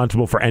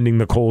responsible for ending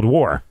the Cold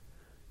War.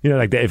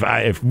 Like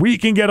if we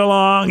can get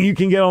along, you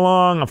can get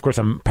along. Of course,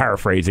 I'm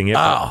paraphrasing it.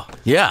 Oh,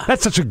 yeah.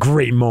 That's such a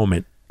great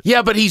moment.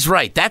 Yeah, but he's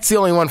right. That's the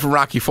only one from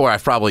Rocky IV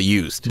I've probably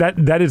used.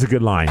 That is a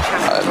good line.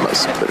 I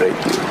must break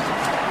you.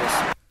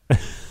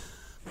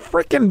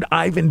 Freaking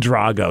Ivan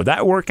Drago.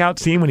 That workout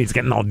scene when he's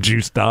getting all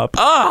juiced up.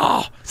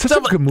 Oh, such a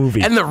good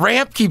movie. And the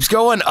ramp keeps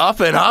going up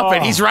and up,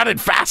 and he's running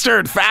faster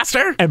and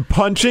faster. And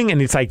punching,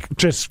 and it's like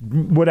just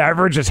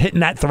whatever, just hitting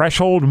that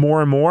threshold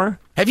more and more.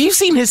 Have you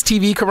seen his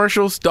TV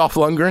commercials, Dolph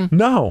Lundgren?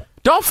 No.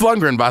 Dolph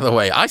Lundgren, by the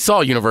way, I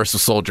saw Universal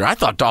Soldier. I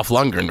thought Dolph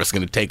Lundgren was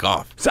going to take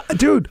off. So,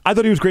 dude, I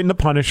thought he was great in The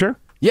Punisher.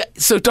 Yeah,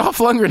 so Dolph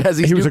Lundgren has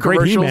these he was new a great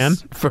commercials He-Man.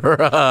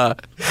 For,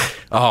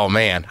 oh,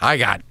 man, I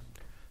got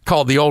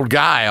called the old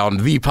guy on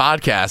the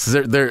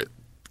podcast. They're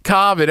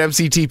Cobb and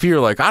MCTP are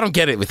like, I don't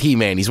get it with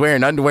He-Man. He's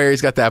wearing underwear.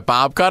 He's got that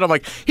bob cut. I'm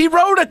like, he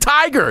rode a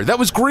tiger that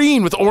was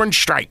green with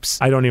orange stripes.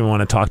 I don't even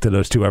want to talk to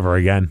those two ever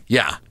again.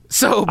 Yeah.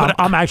 So, but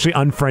I'm actually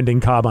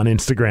unfriending Cobb on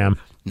Instagram.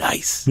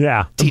 Nice.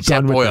 Yeah. Teach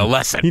that boy a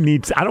lesson.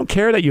 I don't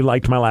care that you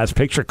liked my last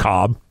picture,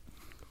 Cobb.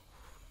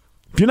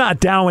 If you're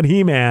not down with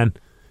He-Man,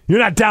 you're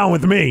not down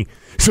with me.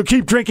 So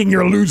keep drinking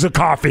your loser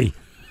coffee.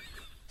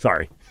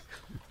 Sorry.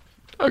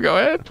 Oh, go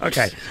ahead.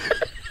 Okay.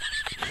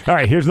 All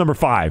right, here's number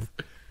 5.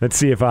 Let's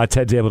see if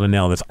Ted's able to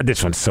nail this.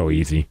 This one's so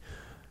easy.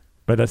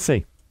 But let's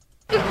see.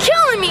 You're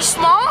killing me,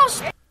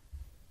 Smalls.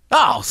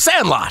 Oh,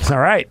 Sandlot. All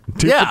right.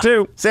 2 for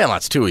 2.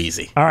 Sandlot's too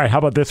easy. All right, how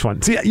about this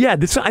one? See, yeah,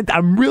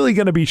 I'm really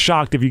going to be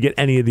shocked if you get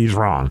any of these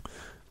wrong.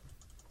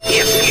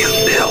 If you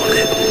build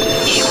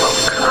it, he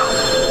will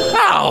come.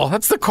 Oh,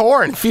 that's the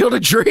core in Field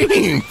of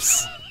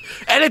Dreams.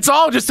 And it's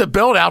all just a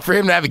build out for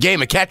him to have a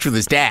game of catch with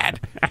his dad.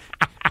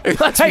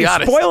 Let's be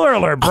honest. Spoiler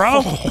alert,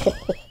 bro.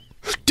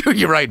 Dude,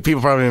 you're right.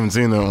 People probably haven't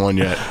seen that one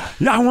yet.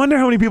 Yeah, I wonder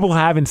how many people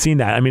haven't seen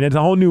that. I mean, it's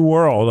a whole new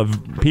world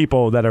of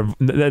people that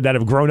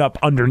have grown up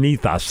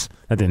underneath us.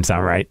 That didn't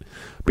sound right,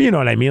 but you know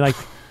what I mean. Like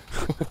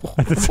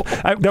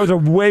that was a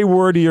way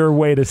wordier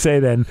way to say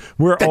than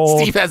we're that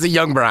old. Steve has a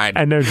young bride,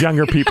 and there's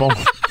younger people.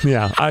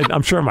 Yeah,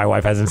 I'm sure my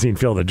wife hasn't seen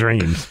Field of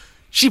Dreams.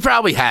 She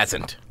probably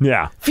hasn't.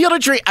 Yeah, Field of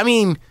Dreams. I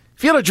mean,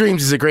 Field of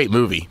Dreams is a great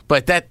movie,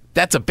 but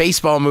that's a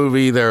baseball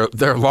movie. They're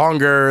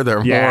longer.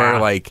 They're more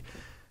like,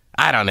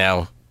 I don't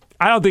know.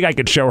 I don't think I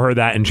could show her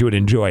that and she would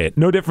enjoy it.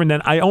 No different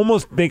than I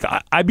almost think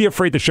I'd be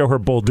afraid to show her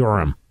Bull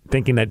Durham,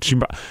 thinking that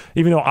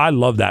even though I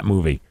love that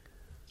movie.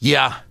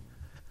 Yeah.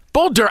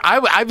 Bull Durham,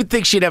 I would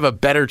think she'd have a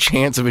better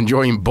chance of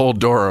enjoying Bull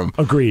Durham.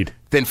 Agreed.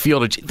 Than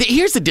Field of Dreams.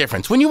 Here's the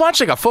difference. When you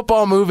watch like a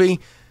football movie,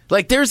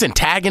 like there's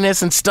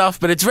antagonists and stuff,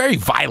 but it's very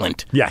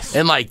violent. Yes.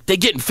 And like they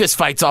get in fist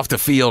fights off the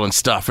field and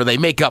stuff, or they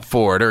make up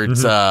for it, or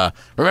it's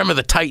Remember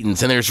the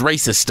Titans and there's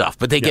racist stuff,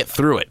 but they get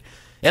through it.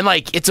 And,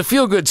 like, it's a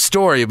feel-good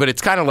story, but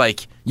it's kind of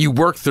like you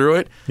work through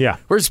it. Yeah.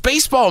 Whereas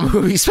baseball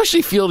movies,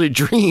 especially Field of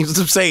Dreams, as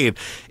I'm saying,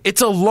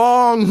 it's a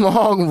long,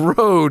 long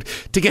road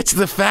to get to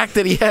the fact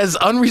that he has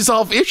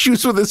unresolved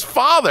issues with his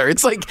father.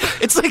 It's like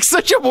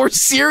such a more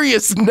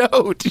serious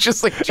note. It's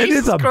just like, it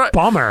is a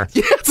bummer.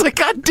 Yeah, it's like,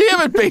 God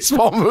damn it,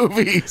 baseball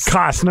movies.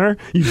 Costner,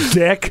 you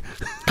dick.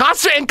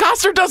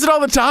 Costner does it all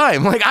the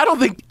time. Like, I don't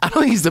think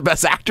he's the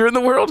best actor in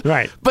the world.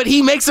 Right. But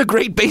he makes a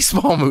great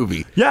baseball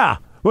movie. Yeah.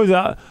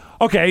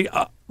 Okay,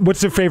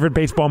 what's your favorite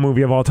baseball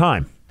movie of all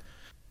time?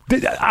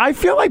 I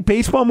feel like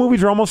baseball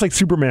movies are almost like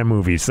Superman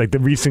movies, like the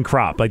recent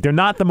crop. Like, they're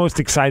not the most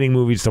exciting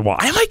movies to watch.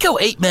 I might go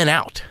 8 Men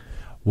Out.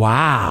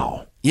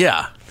 Wow.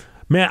 Yeah.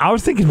 Man, I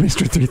was thinking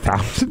Mr.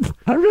 3000.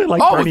 I really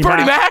like Bernie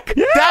Mac.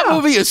 Yeah. That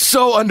movie is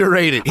so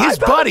underrated. His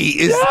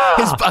buddy is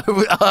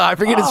I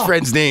forget his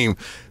friend's name,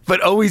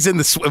 but always in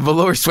the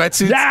velour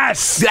sweatsuits.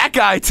 Yes. That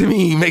guy, to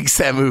me, makes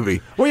that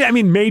movie. Well, yeah, I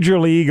mean, Major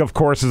League, of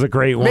course, is a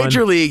great one.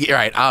 Major League,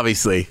 right,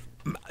 obviously.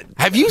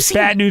 Have you seen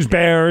Bad News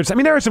Bears? I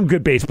mean, there are some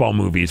good baseball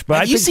movies, but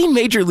have you seen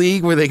Major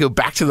League where they go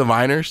back to the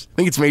minors? I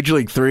think it's Major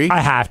League 3.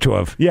 I have to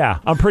have. Yeah,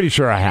 I'm pretty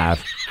sure I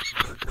have.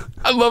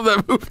 I love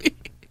that movie.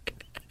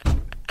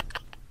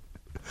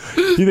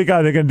 Do you think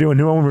they're going to do a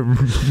new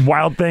one?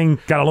 Wild Thing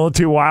got a little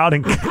too wild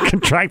and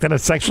contracted a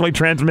sexually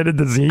transmitted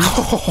disease?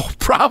 Oh,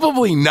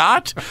 probably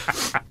not.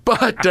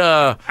 But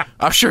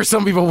I'm sure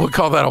some people would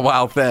call that a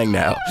wild thing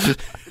now.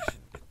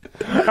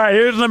 All right,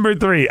 here's number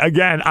 3.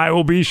 Again, I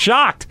will be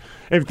shocked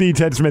if the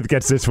Ted Smith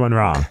gets this one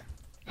wrong.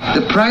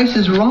 The price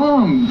is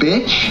wrong,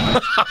 bitch.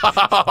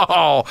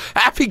 Oh,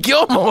 Happy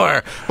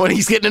Gilmore when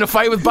he's getting in a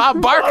fight with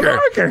Bob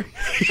Barker.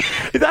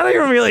 Is that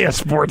even really a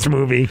sports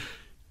movie?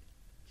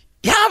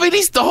 Yeah, I mean,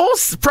 the whole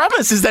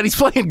premise is that he's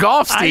playing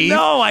golf, Steve. I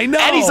know.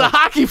 And he's a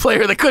hockey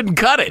player that couldn't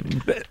cut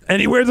it.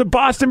 And he wears a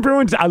Boston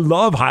Bruins. I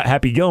love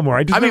Happy Gilmore.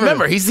 I mean,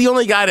 remember, he's the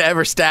only guy to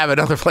ever stab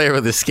another player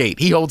with his skate.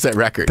 He holds that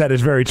record. That is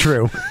very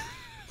true.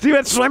 See,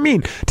 that's what I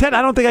mean. Ted,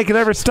 I don't think I could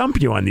ever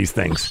stump you on these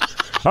things.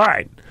 All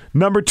right,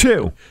 number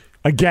 2.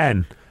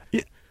 Again,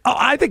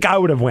 I think I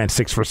would have went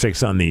 6 for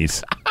 6 on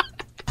these.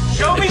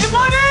 Show me the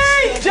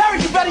money!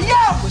 Jerry, you better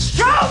yell!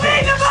 Show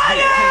me the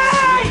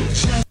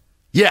money!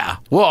 Yeah,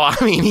 well, I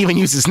mean, he even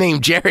used his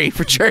name Jerry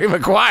for Jerry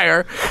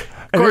Maguire.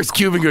 Of course,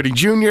 Cuba Gooding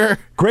Jr.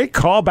 Great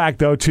callback,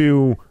 though,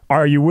 to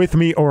Are You With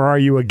Me or Are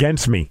You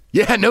Against Me?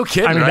 Yeah, no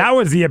kidding. I mean, right? That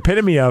was the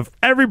epitome of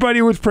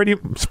everybody was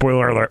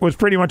spoiler alert, was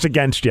pretty much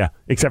against you,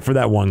 except for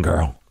that one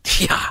girl.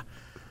 Yeah.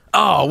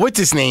 Oh, what's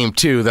his name,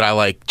 too, that I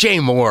like? Jay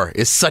Moore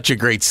is such a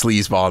great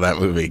sleazeball in that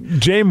movie.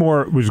 Jay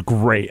Moore was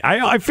great.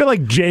 I feel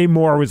like Jay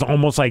Moore was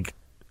almost like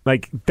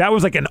that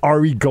was like an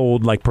Ari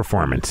Gold-like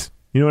performance.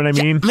 You know what I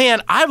mean? Yeah,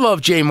 man, I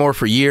love Jay Moore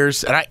for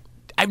years, and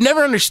I've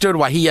never understood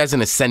why he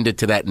hasn't ascended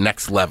to that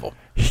next level.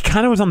 He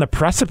kind of was on the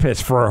precipice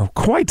for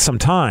quite some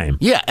time.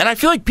 Yeah, and I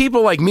feel like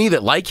people like me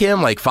that like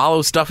him, like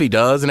follow stuff he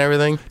does and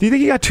everything. Do you think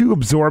he got too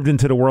absorbed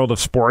into the world of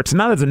sports?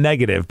 Not as a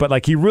negative, but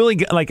like he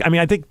really,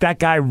 I think that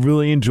guy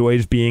really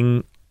enjoys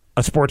being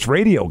a sports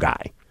radio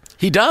guy.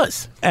 He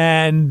does.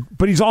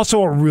 But he's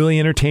also a really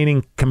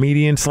entertaining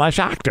comedian /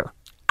 actor.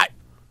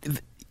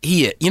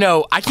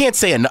 I can't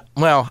say enough.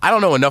 Well, I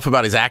don't know enough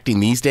about his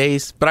acting these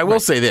days, but I will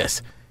say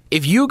this.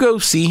 If you go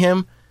see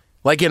him,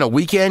 like in a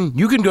weekend,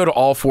 you can go to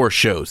all 4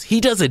 shows. He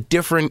does a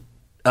different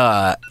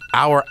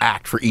hour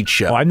act for each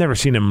show. Oh, I've never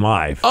seen him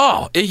live.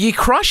 Oh, he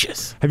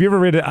crushes. Have you ever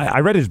read it? I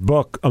read his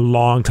book a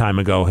long time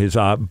ago, his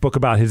book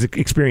about his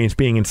experience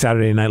being in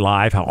Saturday Night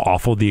Live, how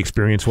awful the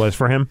experience was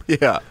for him.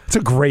 Yeah. It's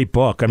a great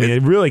book. I mean,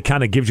 it really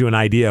kind of gives you an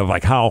idea of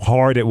like how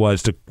hard it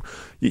was to...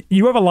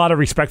 You have a lot of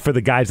respect for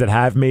the guys that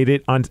have made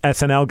it on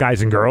SNL,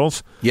 guys and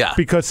girls. Yeah.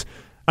 Because...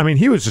 I mean,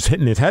 he was just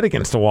hitting his head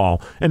against the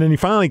wall. And then he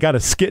finally got a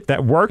skit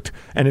that worked,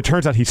 and it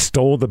turns out he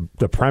stole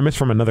the premise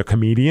from another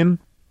comedian.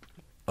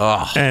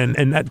 Oh. And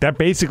that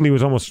basically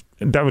was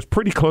that was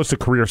pretty close to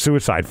career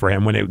suicide for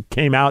him when it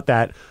came out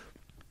that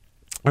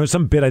there was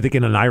some bit, I think,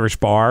 in an Irish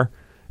bar,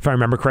 if I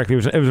remember correctly. It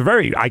was a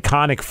very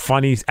iconic,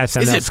 funny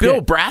SNL Is it skit.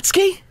 Bill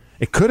Bratsky?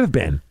 It could have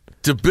been.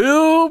 To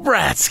Bill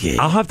Bratsky.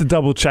 I'll have to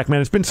double check, man.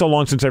 It's been so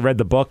long since I read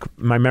the book.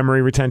 My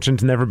memory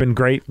retention's never been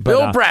great. But,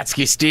 Bill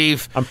Bratsky,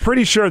 Steve. I'm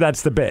pretty sure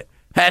that's the bit.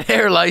 Had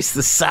hair lice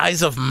the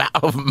size of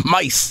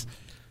mice.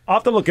 I'll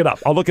have to look it up.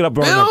 I'll look it up.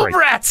 Bill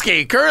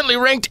Bratsky, currently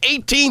ranked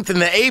 18th in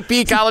the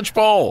AP College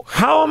Poll.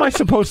 How am I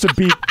supposed to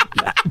beat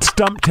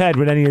Stump Ted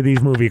with any of these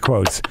movie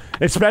quotes?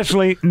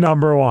 Especially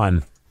number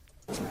 1.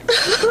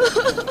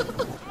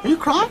 Are you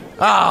crying?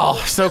 Oh,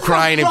 so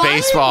crying in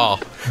baseball.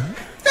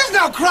 There's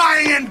no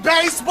crying in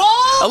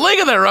baseball. A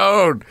league of their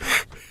own.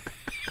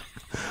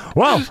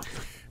 Well,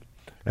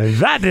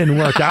 that didn't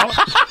work out.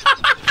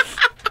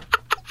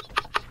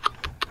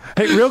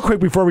 Hey, real quick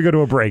before we go to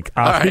a break,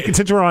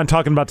 since we're on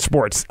talking about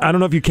sports, I don't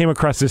know if you came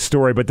across this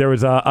story, but there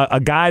was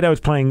a guy that was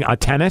playing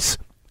tennis,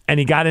 and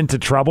he got into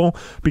trouble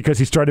because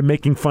he started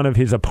making fun of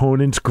his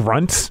opponent's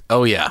grunts.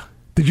 Oh, yeah.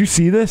 Did you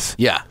see this?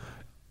 Yeah.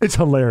 It's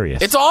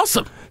hilarious. It's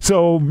awesome.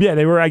 So, yeah,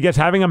 they were, I guess,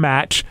 having a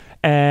match,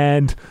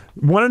 And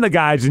one of the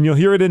guys, and you'll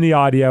hear it in the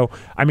audio,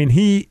 I mean,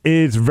 he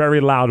is very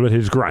loud with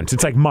his grunts.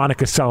 It's like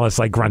Monica Seles,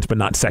 like grunts, but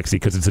not sexy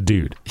because it's a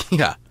dude.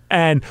 Yeah.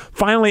 And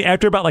finally,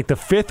 after about like the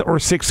 5th or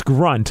 6th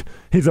grunt,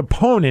 his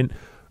opponent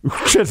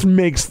just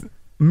makes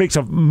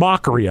a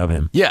mockery of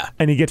him. Yeah.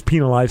 And he gets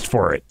penalized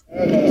for it.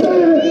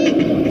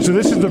 So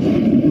that's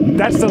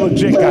the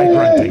legit guy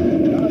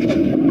grunting.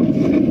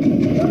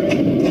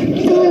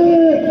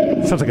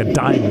 Sounds like a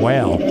dying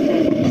whale.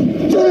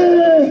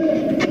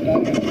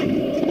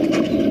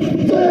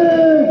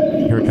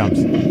 Here it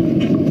comes.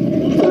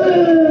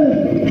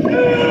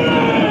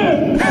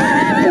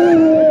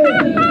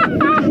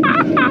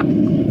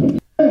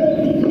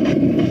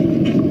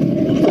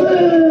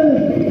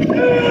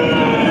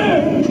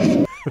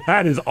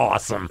 That is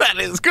awesome. That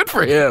is good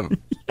for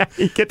him. Yeah,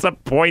 he gets a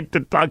point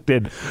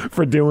deducted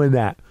for doing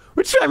that.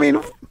 Which, I mean,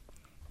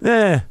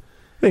 I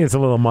think it's a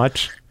little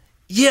much.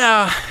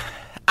 Yeah.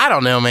 I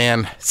don't know,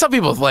 man. Some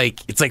people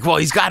it's like, well,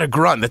 he's got to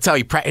grunt. That's how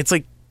he practice. It's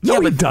like, no, yeah,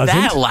 he but doesn't.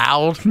 That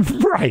loud.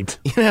 Right.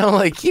 You know,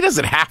 like, he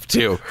doesn't have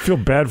to. Feel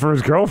bad for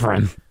his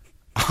girlfriend.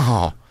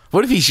 Oh.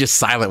 What if he's just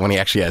silent when he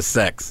actually has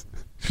sex?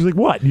 She's like,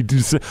 what? You do?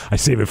 I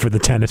save it for the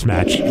tennis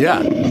match.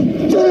 Yeah.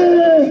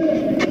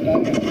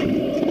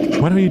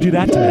 Why don't you do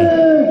that to me?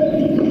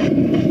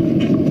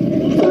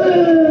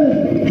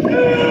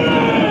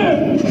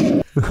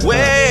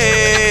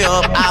 Way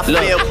up, I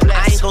feel blessed.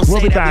 I ain't gonna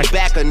say that we're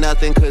back or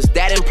nothing, cause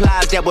that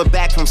implies that we're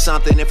back from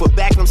something. If we're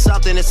back from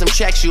something, it's some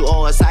checks you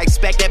owe us. I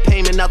expect that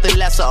payment, nothing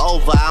less or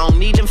over. I don't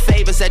need them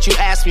favors that you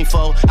asked me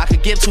for. I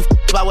could give two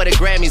about where the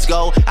Grammys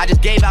go. I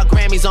just gave out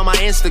Grammys on my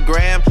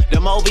Instagram.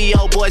 Them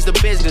OVO boys, the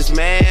business,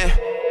 man.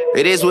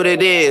 It is what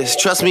it is.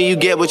 Trust me, you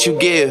get what you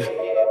give.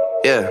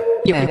 Yeah.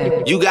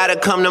 You gotta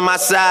come to my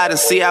side and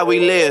see how we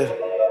live.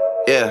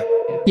 Yeah.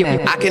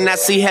 I cannot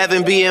see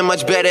heaven being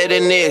much better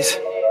than this.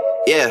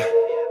 Yeah.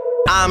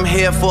 I'm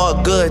here for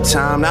a good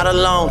time, not a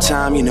long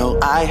time, you know.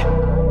 I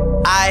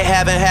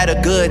haven't had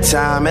a good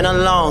time in a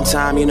long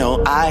time, you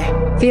know.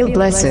 I feel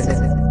blessed.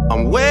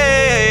 I'm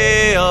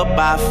way up,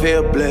 I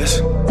feel blessed.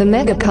 The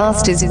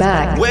MegaCast is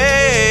back.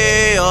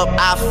 Way up,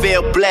 I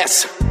feel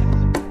blessed.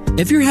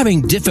 If you're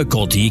having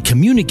difficulty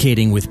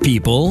communicating with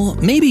people,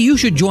 maybe you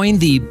should join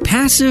the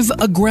Passive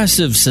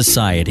Aggressive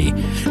Society.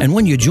 And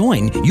when you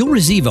join, you'll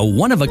receive a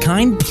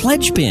one-of-a-kind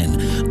pledge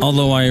pin.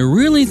 Although I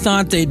really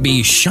thought they'd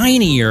be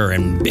shinier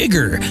and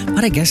bigger,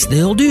 but I guess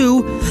they'll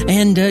do.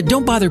 And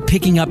don't bother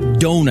picking up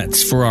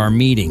donuts for our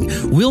meeting.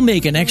 We'll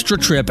make an extra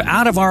trip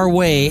out of our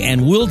way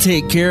and we'll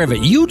take care of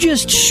it. You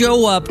just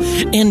show up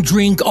and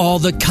drink all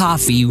the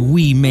coffee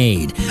we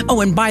made.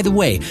 Oh, and by the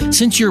way,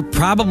 since you're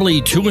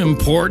probably too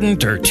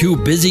important or too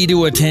busy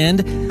to attend,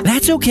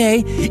 that's okay.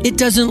 It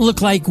doesn't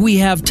look like we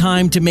have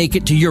time to make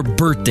it to your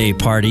birthday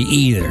party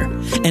either.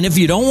 And if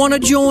you don't want to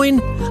join,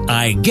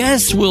 I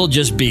guess we'll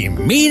just be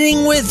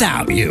meeting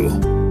without you.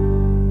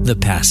 The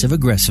Passive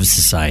Aggressive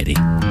Society.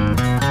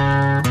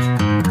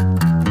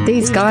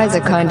 These guys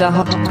are kinda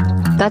hot.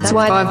 That's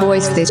why I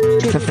voiced this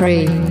for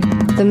free.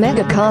 The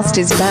MegaCast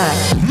is back.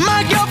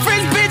 My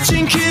girlfriend's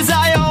bitching cause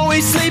I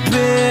always sleep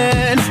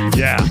in.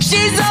 Yeah.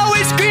 She's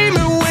always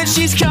screaming when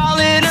she's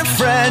calling her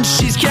friend.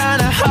 She's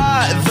kinda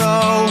hot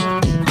though.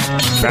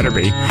 Better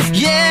be.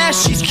 Yeah,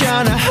 she's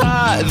kinda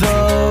hot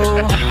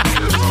though.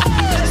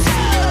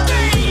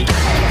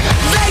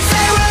 They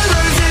say we're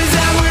losers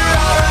and we're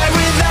alright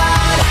with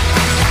that.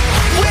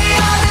 We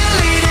are the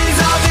leaders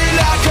of the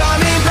not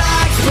coming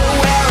back, but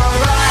we're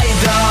alright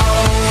though.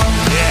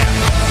 Yeah.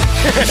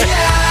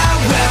 Yeah,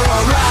 we're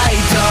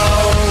alright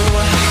though.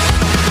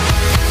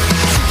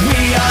 We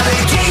are the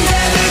kings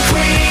and the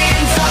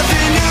queens of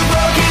the new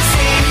broken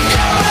scene.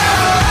 Yeah,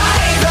 we're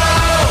alright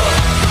though.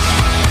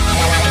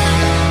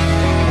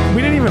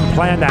 We didn't even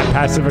plan that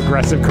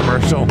passive-aggressive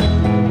commercial.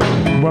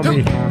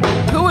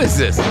 Who is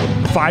this?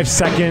 5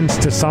 seconds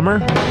to summer.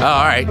 Oh,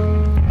 all right.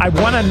 I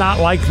want to not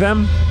like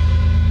them,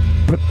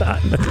 but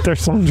their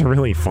songs are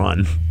really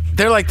fun.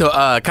 They're like the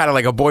kind of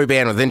like a boy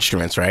band with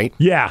instruments, right?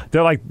 Yeah,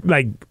 they're like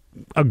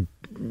I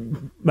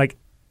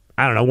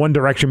don't know. One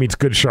Direction meets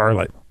Good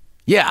Charlotte.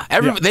 Yeah,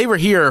 they were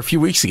here a few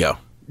weeks ago.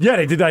 Yeah,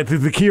 they did that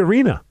at the Key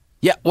Arena.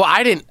 Yeah, well,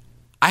 I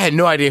had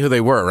no idea who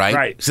they were, right?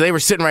 Right. So they were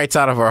sitting right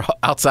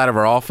outside of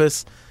our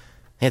office.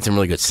 They had some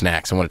really good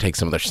snacks. I want to take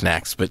some of their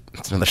snacks, but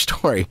it's another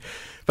story.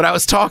 But I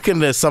was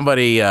talking to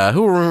somebody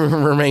who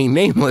remained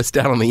nameless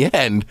down on the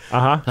end.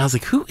 And I was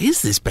like, who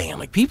is this band?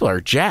 Like, people are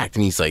jacked.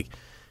 And he's like,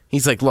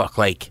 look,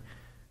 like,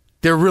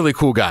 they're really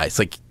cool guys.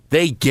 Like,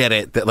 they get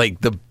it that, like,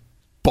 the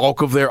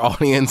bulk of their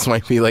audience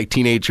might be, like,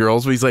 teenage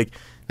girls. But he's like,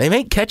 they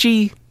make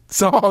catchy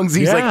songs.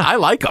 He's like, I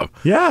like them.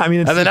 Yeah, I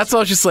mean, and then that's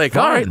all just like,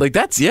 fun. all right, like,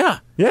 that's, yeah,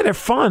 they're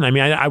fun. I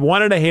mean, I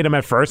wanted to hate them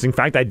at first. In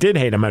fact, I did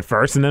hate them at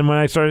first. And then when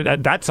I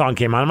started, that song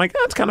came on, I'm like,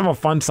 that's kind of a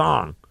fun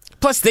song.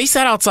 Plus, they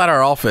sat outside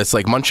our office,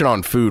 like, munching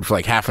on food for,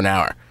 like, half an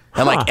hour.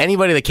 And like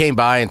anybody that came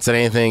by and said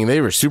anything, they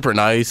were super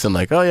nice and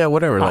like, oh yeah,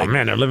 whatever. Oh like,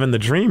 man, they're living the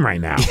dream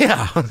right now.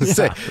 Yeah.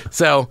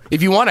 So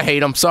if you want to hate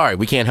them, sorry,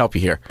 we can't help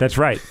you here. That's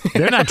right.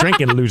 They're not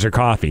drinking loser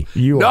coffee.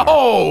 You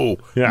are.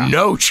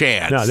 No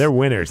chance. No, they're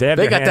winners. They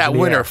got that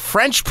winner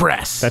French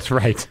press. That's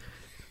right.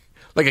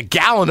 Like a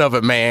gallon of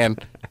it, man.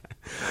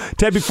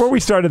 Ted, before we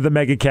started the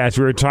MegaCast,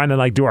 we were trying to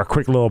like do our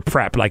quick little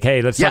prep. Like,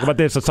 hey, let's talk about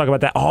this. Let's talk about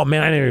that. Oh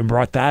man, I never even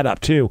brought that up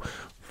too.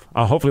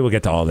 Hopefully we'll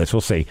get to all this.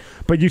 We'll see.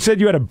 But you said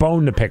you had a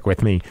bone to pick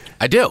with me.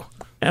 I do.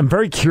 I'm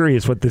very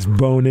curious what this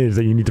bone is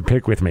that you need to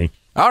pick with me.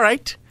 All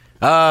right.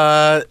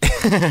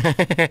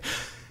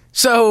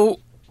 So,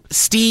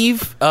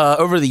 Steve,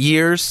 over the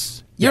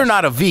years, you're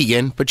not a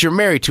vegan, but you're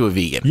married to a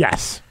vegan.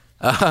 Yes.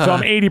 So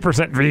I'm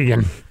 80%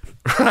 vegan.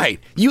 Right.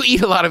 You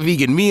eat a lot of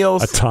vegan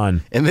meals. A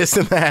ton. And this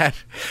and that.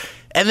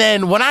 And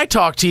then when I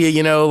talk to you,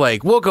 you know,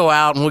 like we'll go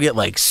out and we'll get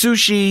like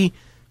sushi.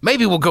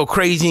 Maybe we'll go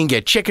crazy and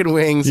get chicken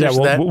wings. Yeah,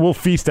 we'll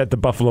feast at the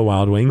Buffalo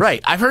Wild Wings. Right.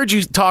 I've heard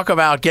you talk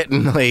about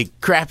getting like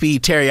crappy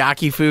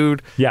teriyaki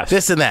food. Yes.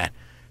 This and that.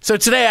 So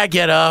today I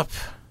get up,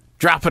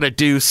 dropping a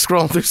deuce,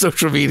 scrolling through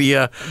social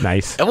media.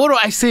 Nice. And what do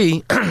I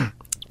see?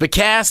 The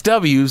Cast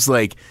W's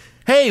like,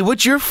 hey,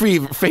 what's your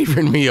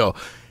favorite meal?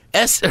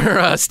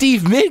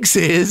 Steve Miggs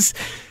is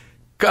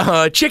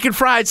chicken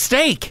fried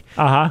steak.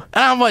 Uh-huh.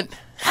 And I'm like,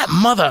 that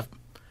mother,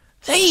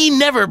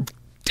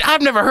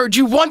 I've never heard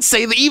you once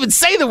even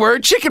say the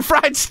word chicken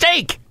fried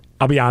steak.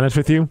 I'll be honest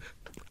with you.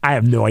 I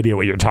have no idea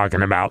what you're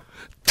talking about.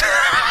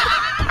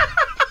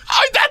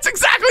 That's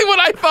exactly what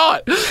I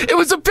thought. It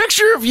was a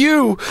picture of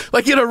you,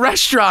 like in a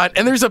restaurant,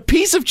 and there's a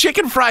piece of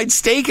chicken fried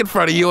steak in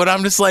front of you, and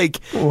I'm just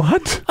like,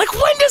 what? Like,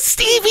 when does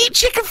Steve eat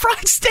chicken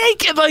fried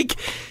steak? And like,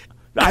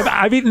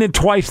 I've eaten it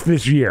twice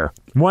this year.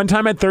 One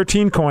time at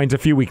 13 Coins a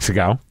few weeks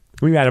ago.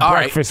 We had a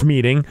breakfast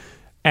meeting,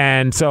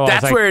 and so that's I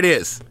was like, where it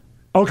is.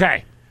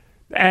 Okay.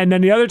 And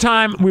then the other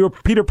time,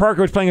 Peter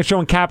Parker was playing a show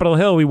in Capitol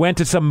Hill. We went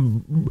to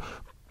some,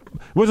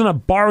 it wasn't a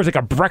bar, it was like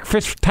a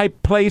breakfast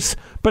type place.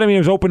 But I mean, it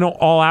was open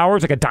all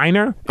hours, like a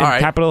diner in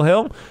Capitol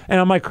Hill. And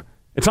I'm like,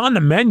 it's on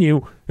the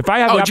menu. If I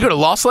have, did you go to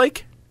Lost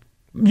Lake?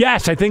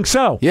 Yes, I think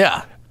so.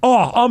 Yeah.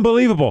 Oh,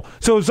 unbelievable.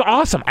 So it was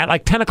awesome. At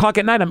like 10 o'clock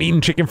at night, I'm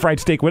eating chicken fried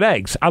steak with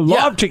eggs. I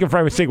love chicken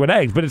fried steak with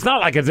eggs, but it's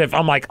not like as if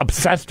I'm like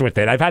obsessed with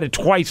it. I've had it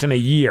twice in a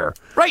year.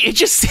 Right. It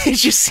just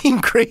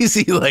seemed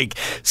crazy. Like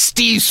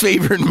Steve's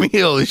favorite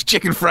meal is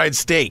chicken fried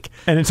steak.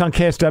 And it's on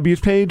KSW's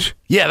page?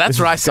 Yeah, that's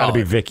where I saw it. It's got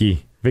to be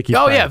Vicky.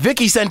 Yeah,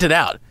 Vicky sent it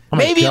out. Oh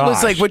maybe it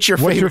was like, what's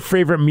your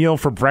favorite meal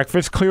for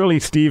breakfast?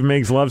 Clearly, Steve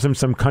Miggs loves him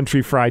some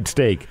country fried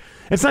steak.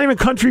 It's not even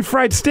country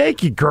fried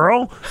steak, you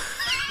girl.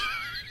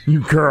 You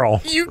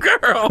girl.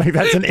 Like,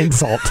 that's an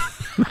insult.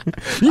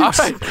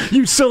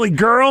 You silly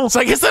girl. So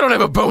I guess I don't have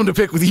a bone to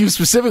pick with you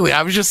specifically.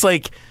 I was just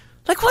like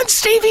when's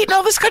Steve eating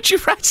all this country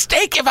fried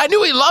steak? If I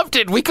knew he loved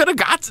it, we could have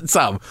gotten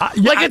some.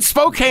 Like in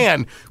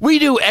Spokane, we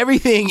do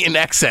everything in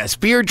excess.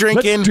 Beer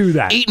drinking, let's do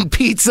that. Eating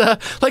pizza.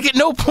 Like at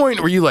no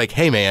point were you like,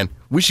 hey man,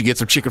 we should get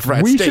some chicken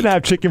fried steak. We should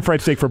have chicken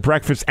fried steak for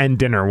breakfast and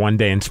dinner one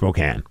day in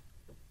Spokane.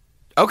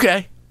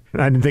 Okay.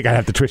 I didn't think I'd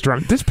have to twist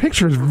around. This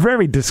picture is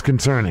very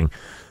disconcerting.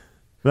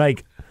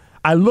 Like,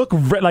 I look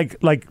like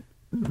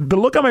the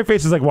look on my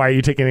face is like, why are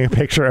you taking a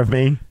picture of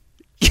me?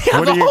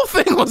 Yeah, the whole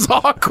thing was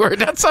awkward.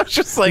 That's I was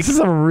just like, this is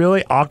a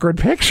really awkward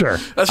picture.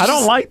 I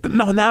don't like.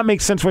 No, that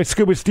makes sense. Why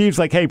Scuba Steve's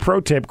like, hey,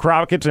 pro tip: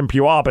 Crockett's and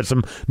Puyallup,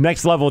 some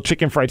next level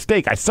chicken fried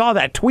steak. I saw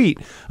that tweet.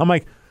 I'm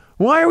like,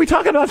 why are we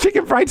talking about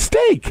chicken fried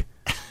steak?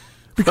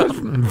 Because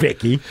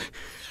Vicky,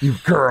 you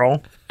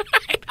girl.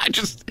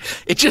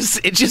 It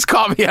just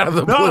caught me out of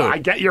the blue.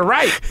 No, you're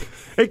right.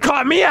 It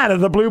caught me out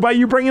of the blue by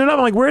you bringing it up.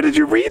 I'm like, where did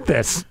you read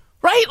this?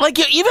 Right, like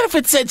even if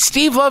it said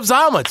Steve loves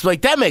omelets,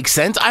 like that makes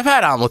sense. I've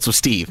had omelets with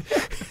Steve.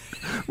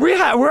 We're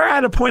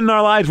at a point in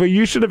our lives where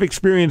you should have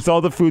experienced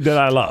all the food that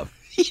I love.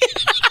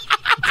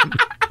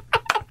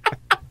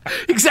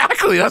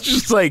 Exactly. That's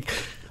just like,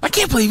 I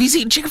can't believe he's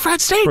eating chicken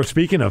fried steak. Well,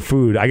 speaking of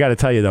food, I got to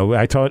tell you though,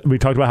 we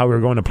talked about how we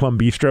were going to Plum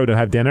Bistro to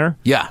have dinner.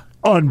 Yeah.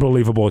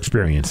 Unbelievable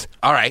experience.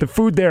 All right. The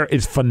food there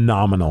is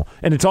phenomenal,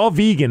 and it's all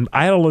vegan.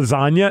 I had a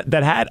lasagna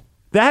that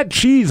had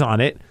cheese on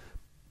it.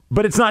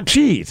 But it's not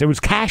cheese. It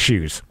was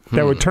cashews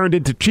that were turned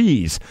into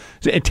cheese.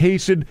 So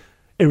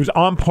it was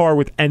on par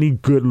with any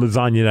good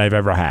lasagna that I've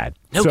ever had.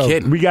 No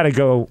kidding. We got to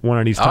go one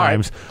of these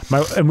times.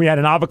 And we had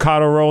an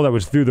avocado roll that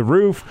was through the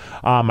roof.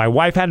 My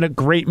wife had a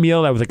great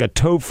meal that was like a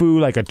tofu,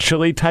 like a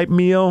chili type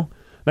meal.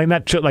 Like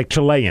like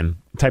Chilean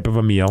type of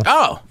a meal.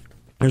 Oh.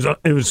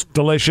 It was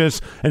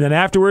delicious. And then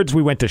afterwards,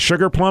 we went to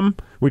Sugar Plum,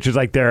 which is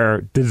like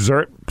their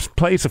dessert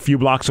place a few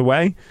blocks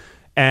away.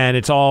 And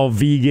it's all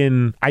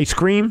vegan ice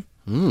cream.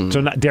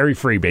 So not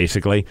dairy-free,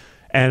 basically.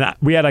 And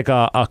we had like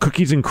a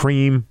cookies and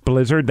cream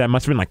blizzard that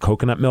must have been like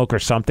coconut milk or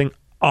something.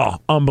 Oh,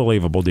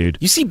 unbelievable, dude.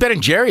 You see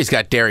Ben & Jerry's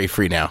got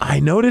dairy-free now.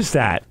 I noticed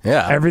that.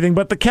 Yeah. Everything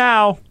but the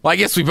cow. Well, I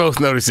guess we both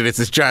noticed it. It's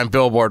this giant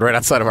billboard right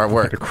outside of our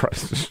work. Right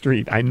across the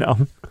street. I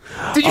know.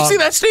 Did you see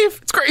that, Steve?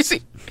 It's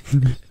crazy.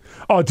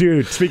 Oh,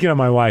 dude. Speaking of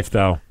my wife,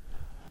 though,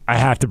 I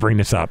have to bring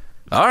this up.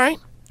 All right.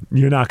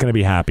 You're not going to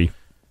be happy.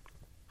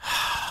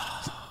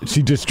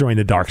 She just joined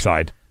the dark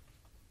side.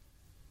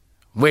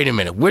 Wait a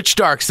minute. Which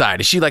dark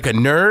side? Is she like a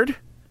nerd?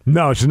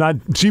 No, she's not.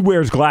 She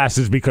wears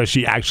glasses because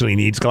she actually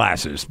needs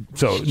glasses.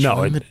 So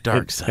no, the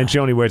dark side. And she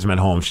only wears them at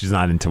home. She's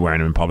not into wearing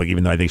them in public,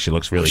 even though I think she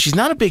looks really. She's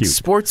not a big cute.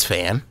 sports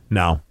fan.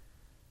 No.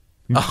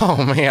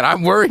 Oh man,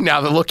 I'm worried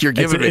now. The look you're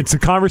giving me. It's a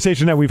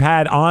conversation that we've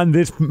had on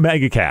this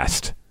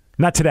MegaCast.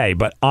 Not today,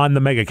 but on the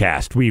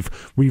MegaCast. We've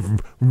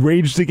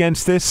raged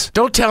against this.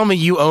 Don't tell me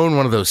you own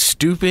one of those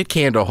stupid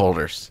candle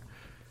holders.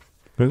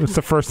 That's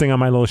the first thing on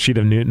my little sheet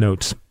of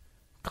notes.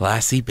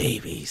 Glassy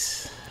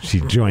babies. She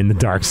joined the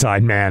dark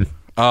side, man.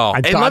 Oh,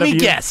 and let me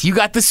guess. You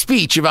got the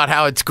speech about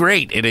how it's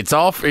great, and it's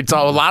all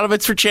a lot of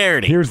it's for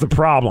charity. Here's the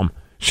problem.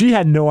 She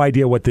had no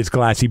idea what this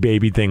glassy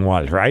baby thing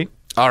was, right?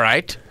 All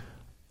right.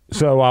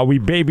 So we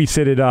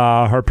babysitted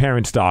her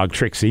parents' dog,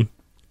 Trixie.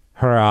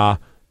 Her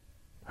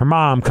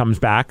mom comes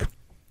back,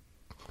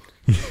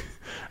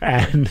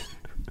 and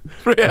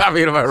I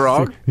mean, am I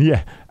wrong?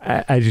 Yeah,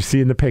 as you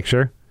see in the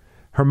picture,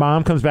 her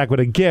mom comes back with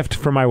a gift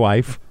for my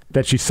wife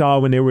that she saw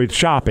when they were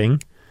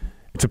shopping.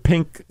 It's a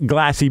pink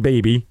glassy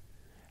baby,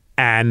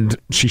 and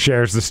she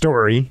shares the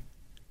story.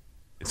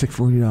 It's like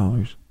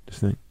 $40. This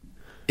thing.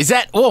 Is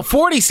that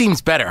 40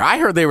 seems better. I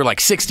heard they were like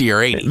 60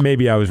 or 80.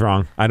 Maybe I was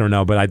wrong. I don't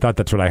know, but I thought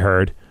that's what I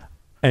heard.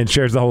 And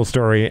shares the whole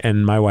story,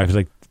 and my wife is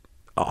like,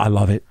 oh, I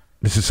love it.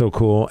 This is so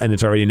cool, and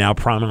it's already now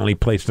prominently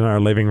placed in our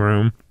living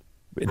room.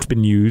 It's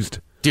been used.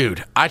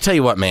 Dude, I tell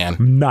you what, man.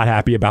 I'm not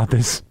happy about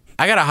this.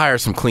 I got to hire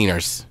some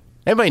cleaners.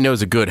 Everybody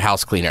knows a good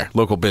house cleaner,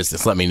 local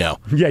business. Let me know.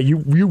 Yeah, you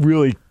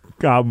really...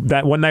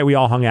 that one night we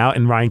all hung out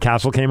and Ryan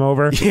Castle came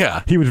over.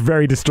 Yeah. He was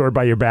very disturbed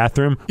by your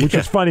bathroom, which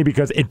is funny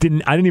because I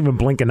didn't even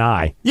blink an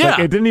eye. Yeah. Like,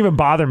 it didn't even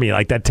bother me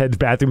like that Ted's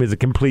bathroom is a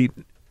complete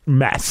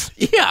mess.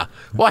 Yeah.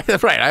 Well,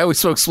 that's right. I always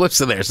smoke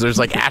spliffs in there, so there's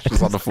like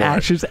ashes on the floor.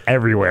 Ashes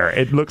everywhere.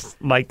 It looks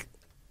like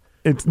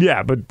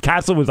but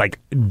Castle was like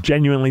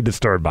genuinely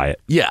disturbed by it.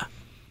 Yeah.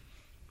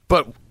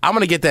 But I'm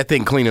going to get that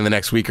thing clean in the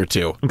next week or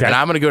two. Okay. And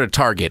I'm going to go to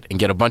Target and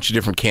get a bunch of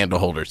different candle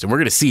holders. And we're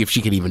going to see if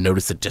she can even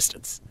notice the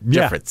difference.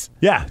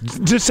 Yeah.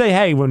 Just say,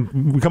 hey,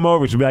 when we come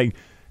over, she'll be like,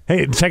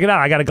 hey, check it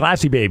out. I got a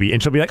glassy baby.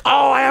 And she'll be like,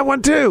 oh, I have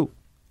one too.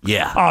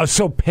 Yeah. Oh, I was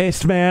so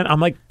pissed, man. I'm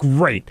like,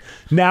 great.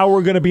 Now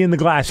we're going to be in the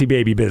glassy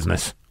baby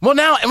business. Well,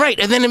 now, right,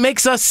 and then it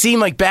makes us seem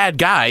like bad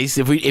guys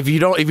if you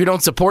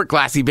don't support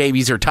glassy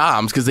babies or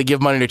Toms because they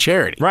give money to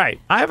charity. Right.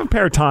 I have a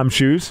pair of Tom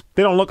shoes.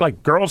 They don't look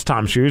like girls'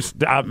 Tom shoes.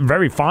 I'm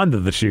very fond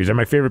of the shoes. They're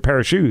my favorite pair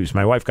of shoes.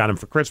 My wife got them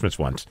for Christmas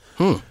once.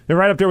 They're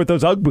right up there with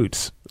those Ugg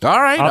boots.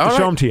 All right. I'll have to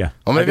show them to you.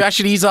 Well, maybe I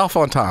should ease off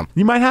on Tom.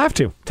 You might have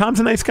to. Tom's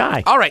a nice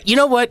guy. All right. You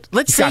know what?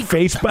 He's got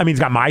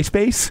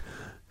MySpace.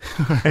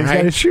 And he's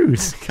got his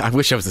shoes. I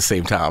wish I was the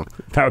same Tom.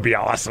 That would be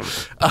awesome.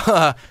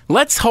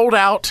 Let's hold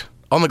out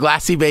on the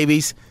glassy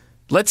babies.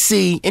 Let's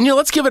see, and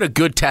let's give it a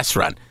good test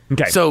run.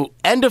 Okay. So,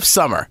 end of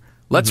summer,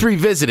 let's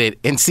revisit it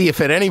and see if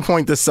at any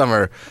point this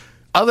summer,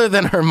 other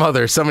than her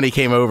mother, somebody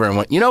came over and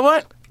went, you know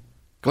what?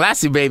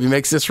 Glassy baby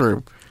makes this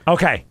room.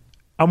 Okay.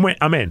 I'm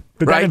in.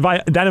 But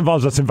that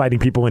involves us inviting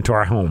people into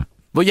our home.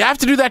 Well, you have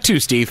to do that too,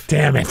 Steve.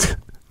 Damn it.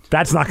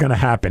 That's not going to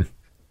happen.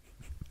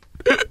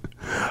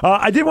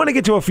 I did want to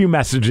get to a few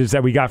messages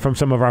that we got from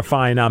some of our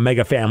fine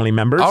Mega family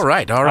members. All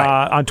right.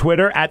 On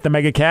Twitter, at the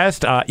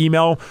MegaCast.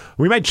 Email,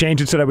 we might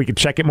change it so that we can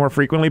check it more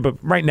frequently, but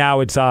right now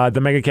it's the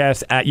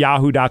MegaCast at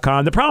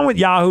yahoo.com. The problem with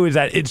Yahoo is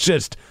that it's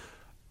just,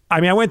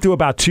 I went through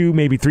about 200,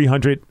 maybe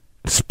 300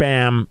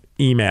 spam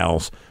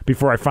emails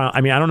before I found,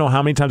 I don't know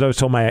how many times I was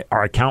told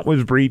our account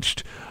was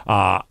breached,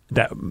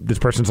 that this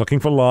person's looking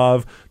for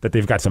love, that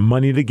they've got some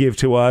money to give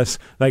to us,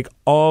 your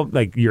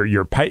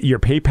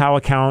PayPal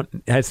account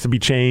has to be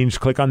changed.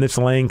 Click on this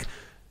link.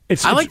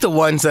 I like the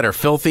ones that are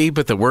filthy,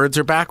 but the words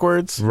are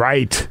backwards.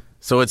 Right.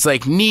 So it's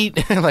like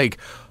neat, like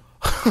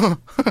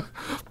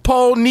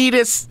Paul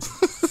Neatus.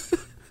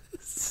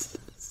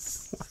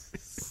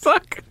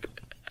 Suck.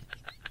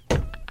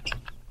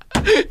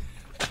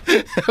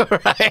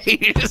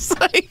 Right? You're just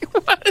like,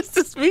 what does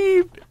this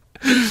mean?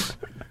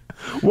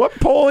 What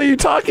pole are you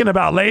talking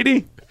about,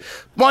 lady?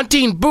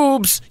 Wanting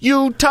boobs,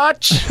 you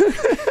touch.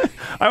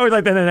 I always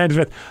like that it ends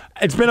with,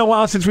 it's been a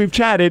while since we've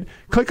chatted.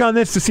 Click on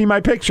this to see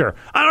my picture.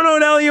 I don't know what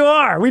the hell you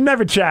are. We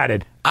never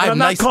chatted. I'm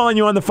not calling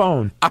you on the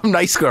phone. I'm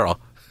nice girl.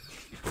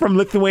 From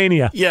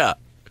Lithuania. Yeah.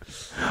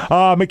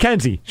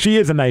 Mackenzie, she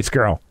is a nice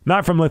girl.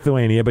 Not from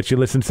Lithuania, but she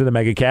listens to the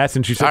MegaCast,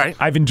 and she says, right.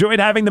 I've enjoyed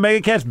having the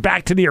MegaCast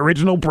back to the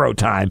original bro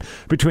time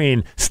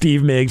between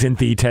Steve Miggs and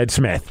the Ted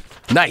Smith.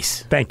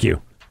 Nice. Thank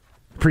you.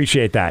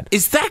 Appreciate that.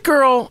 Is that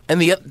girl and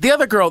the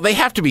other girl, they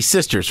have to be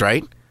sisters,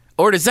 right?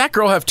 Or does that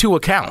girl have 2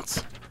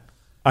 accounts?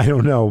 I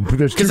don't know.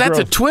 Because that's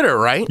a Twitter,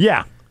 right?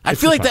 Yeah. I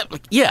feel like that,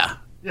 yeah.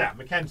 Yeah,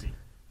 Mackenzie.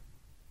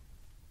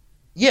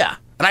 Yeah.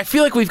 And I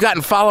feel like we've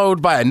gotten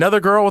followed by another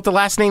girl with the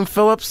last name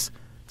Phillips.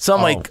 So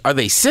I'm like, are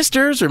they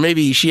sisters or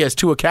maybe she has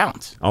 2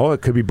 accounts? Oh,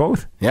 it could be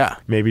both. Yeah.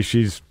 Maybe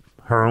she's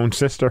her own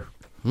sister.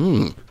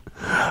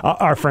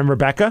 Our friend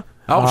Rebecca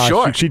Oh,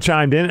 sure. She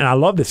chimed in, and I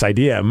love this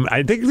idea.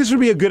 I think this would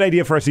be a good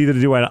idea for us either to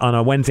do it on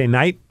a Wednesday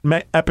night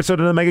episode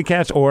of the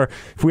MegaCast, or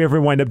if we ever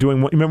wind up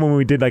doing, remember when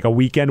we did like a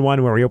weekend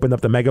one where we opened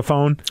up the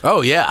megaphone?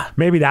 Oh, yeah.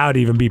 Maybe that would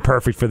even be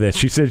perfect for this.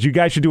 She says, you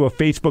guys should do a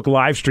Facebook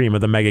live stream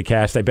of the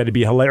MegaCast. I bet it'd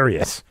be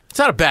hilarious. It's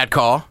not a bad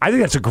call. I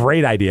think that's a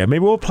great idea. Maybe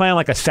we'll plan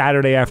like a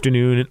Saturday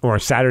afternoon or a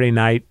Saturday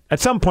night.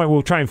 At some point,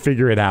 we'll try and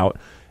figure it out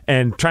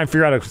and try and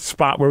figure out a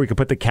spot where we could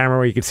put the camera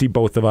where you could see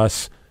both of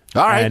us.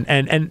 All right.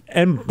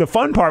 And the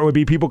fun part would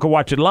be people could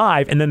watch it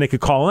live and then they could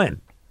call in.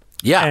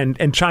 Yeah.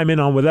 And chime in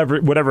on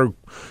whatever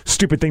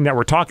stupid thing that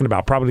we're talking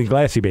about, probably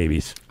glassy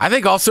babies. I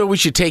think also we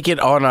should take it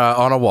on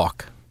a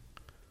walk.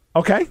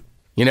 Okay.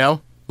 You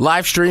know?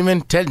 Live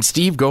streaming, Ted and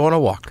Steve go on a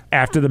walk.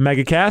 After the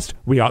MegaCast,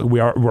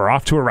 we're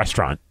off to a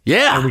restaurant.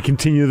 Yeah. And we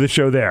continue the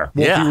show there.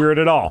 Won't be weird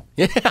at all.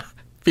 Yeah.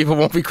 People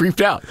won't be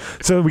creeped out.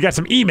 So we got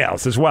some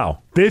emails as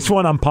well. This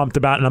one I'm pumped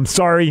about, and I'm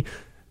sorry.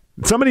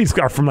 Some of these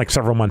are from like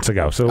several months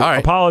ago. So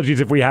apologies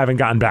if we haven't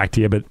gotten back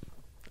to you, but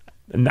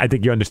I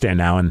think you understand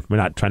now, and we're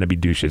not trying to be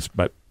douches,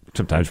 but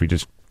sometimes we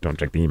just don't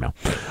check the email.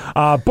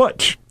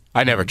 Butch.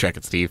 I never check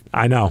it, Steve.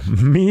 I know.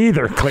 Me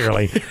either,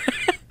 clearly.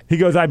 He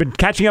goes, I've been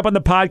catching up on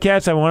the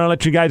podcast. I want to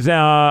let you guys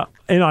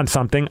in on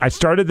something. I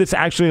started this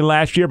actually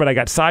last year, but I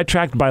got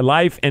sidetracked by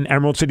life and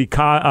Emerald City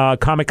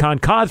Comic-Con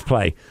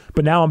cosplay.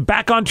 But now I'm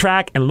back on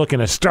track and looking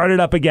to start it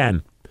up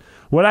again.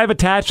 What I've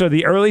attached are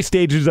the early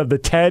stages of the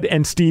Ted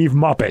and Steve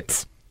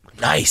Muppets.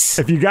 Nice.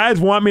 If you guys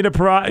want me to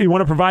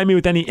provide me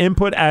with any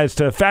input as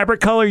to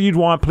fabric color you'd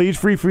want, please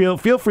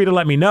feel free to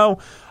let me know.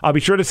 I'll be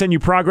sure to send you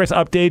progress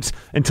updates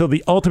until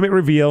the ultimate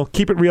reveal.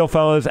 Keep it real,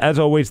 fellas. As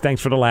always,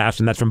 thanks for the laughs,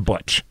 and that's from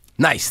Butch.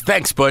 Nice.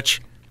 Thanks, Butch.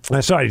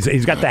 Sorry,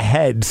 he's got the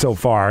head so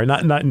far.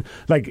 Not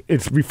like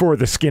it's before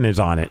the skin is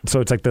on it. So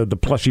it's like the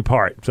plushy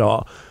part.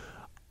 So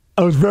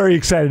I was very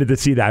excited to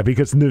see that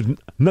because there's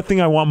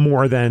nothing I want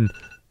more than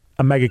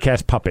a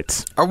MegaCast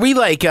puppets. Are we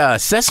like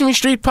Sesame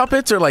Street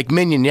puppets or like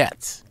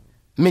Mignonettes?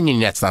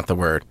 Mignonettes, not the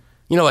word.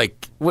 You know,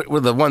 like what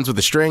were the ones with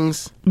the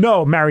strings?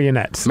 No,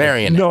 marionettes.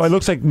 Marionettes. No, it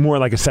looks like more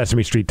like a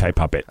Sesame Street type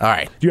puppet. All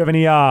right. Do you have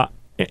any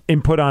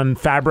input on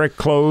fabric,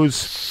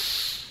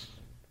 clothes?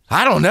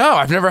 I don't know.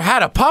 I've never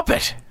had a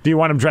puppet. Do you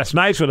want him dressed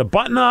nice with a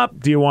button up?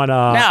 Do you want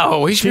a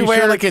No, he should be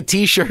wearing like a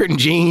t-shirt and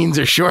jeans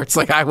or shorts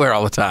like I wear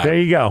all the time. There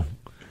you go.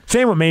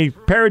 Same with me.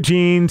 Pair of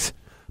jeans,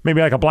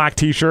 maybe like a black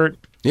t-shirt.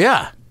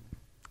 Yeah.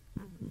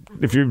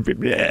 I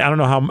don't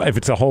know if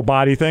it's a whole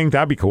body thing.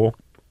 That'd be cool.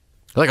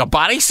 Like a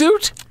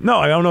bodysuit? No,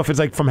 I don't know if it's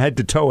like from head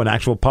to toe an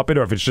actual puppet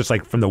or if it's just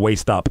like from the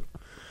waist up.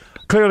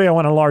 Clearly, I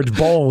want a large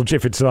bulge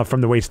if it's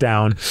from the waist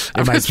down.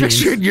 I'm just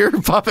picturing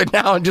your puppet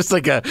now in just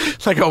like a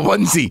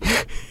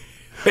onesie.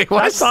 Wait,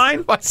 that's fine.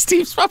 Why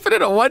Steve's puppet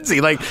in a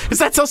onesie? Like, because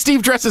that's how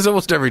Steve dresses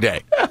almost every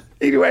day.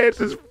 Anyway,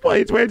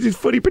 he wears his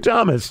footy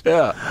pajamas.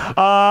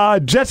 Yeah.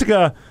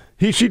 Jessica,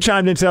 she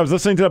chimed in and said, I was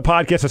listening to the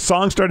podcast, a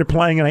song started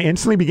playing, and I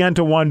instantly began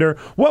to wonder,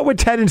 what would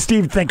Ted and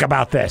Steve think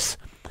about this?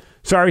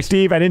 Sorry,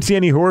 Steve, I didn't see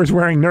any whores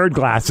wearing nerd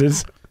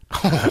glasses.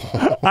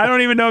 I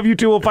don't even know if you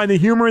two will find the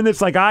humor in this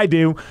like I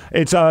do.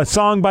 It's a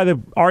song by the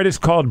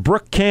artist called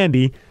Brooke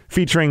Candy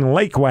featuring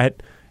Lake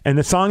Wet, and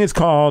the song is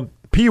called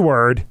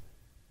P-Word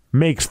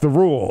Makes the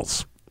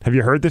Rules. Have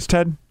you heard this,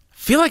 Ted? I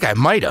feel like I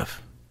might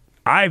have.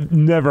 I've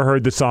never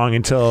heard the song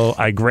until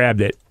I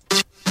grabbed it.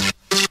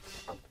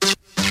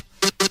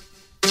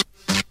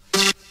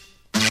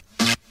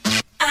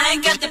 I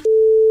got the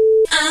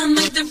I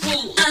make the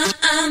rules.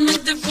 I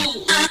make the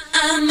rules.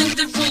 I make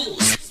the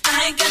rules.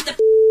 I got the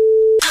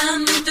I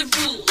make the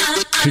rules.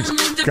 She's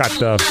got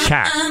the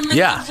cat.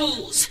 Yeah.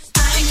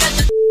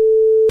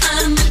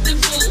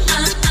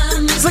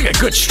 It's like a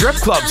good strip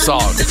club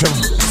song.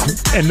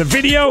 And the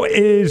video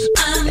is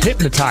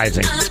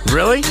hypnotizing.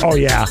 Really? Oh,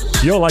 yeah.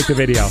 You'll like the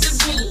video.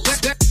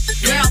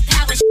 Girl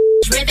power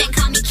driven,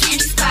 call me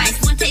Candy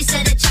Spice. One taste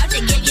of the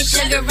chocolate, give you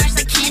sugar rush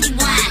like candy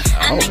wine.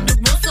 I make the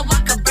rules so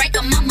I can break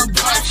them. I'm a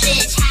boss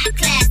bitch. High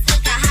class,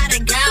 look at how to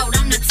go.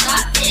 I'm the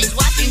top bitch.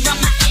 Watch me run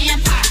my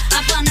empire.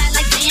 Up all night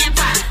like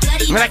vampire.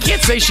 I mean, I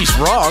can't say she's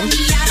wrong.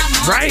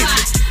 Right.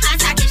 I'm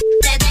talking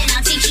that they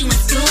don't teach you in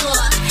school.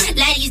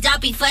 Ladies,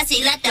 don't be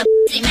fussy. Let the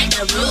make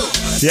the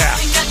rules. Yeah.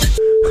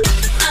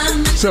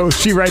 So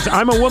she writes,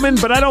 I'm a woman,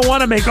 but I don't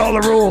want to make all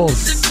the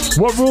rules.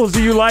 What rules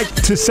do you like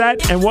to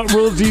set, and what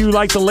rules do you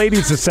like the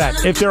ladies to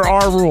set, if there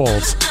are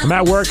rules? I'm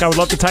at work. I would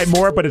love to type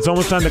more, but it's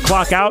almost time to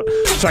clock out,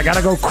 so I got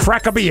to go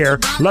crack a beer.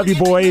 Love you,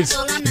 boys.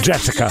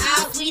 Jessica.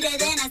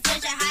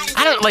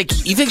 I don't,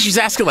 like, you think she's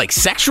asking, like,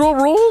 sexual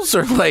rules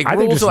or, like,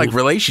 rules of, like,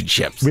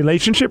 relationships?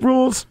 Relationship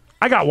rules?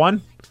 I got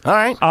one. All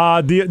right.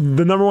 The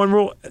number one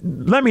rule,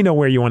 let me know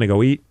where you want to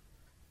go eat.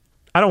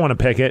 I don't want to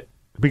pick it,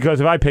 because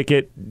if I pick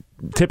it,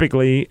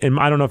 typically, and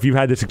I don't know if you've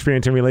had this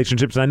experience in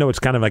relationships, and I know it's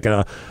kind of like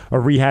a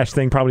rehash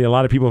thing probably a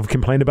lot of people have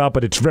complained about,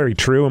 but it's very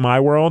true in my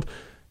world.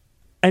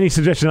 Any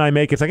suggestion I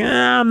make, it's like,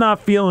 I'm not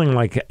feeling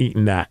like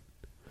eating that.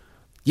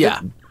 Yeah.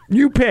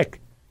 You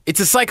pick. It's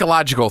a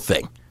psychological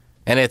thing.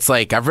 And it's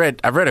like, I've read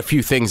a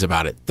few things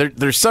about it.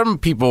 There's some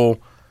people,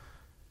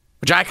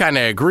 which I kind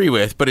of agree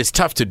with, but it's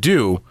tough to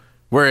do,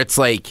 where it's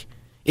like,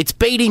 it's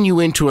baiting you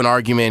into an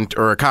argument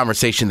or a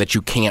conversation that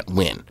you can't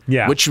win.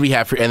 Yeah. What should we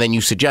have and then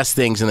you suggest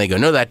things and they go,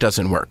 no, that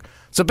doesn't work.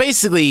 So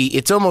basically,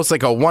 it's almost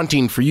like a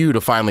wanting for you to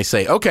finally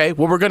say, okay,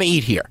 well, we're going to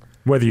eat here.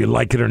 Whether you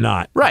like it or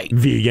not. Right.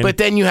 Vegan. But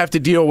then you have to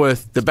deal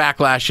with the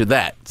backlash of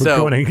that. We're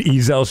going to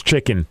Ezel's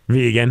Chicken.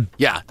 Vegan.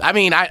 Yeah. I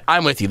mean,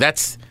 I'm with you.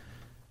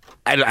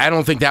 I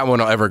don't think that one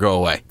will ever go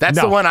away. That's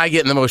the one I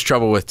get in the most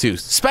trouble with, too.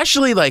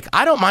 Especially, like,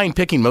 I don't mind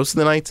picking most of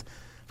the nights.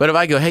 But if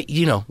I go, hey,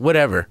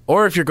 whatever.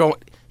 Or if you're going...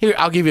 Here,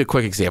 I'll give you a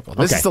quick example.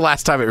 This is the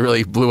last time it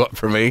really blew up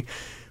for me.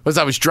 Was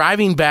I was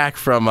driving back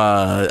from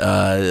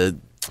the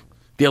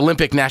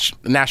Olympic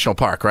National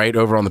Park, right,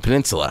 over on the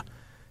peninsula.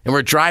 And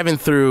we're driving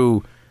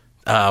through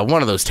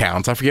one of those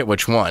towns. I forget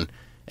which one.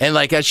 And,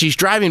 like, as she's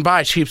driving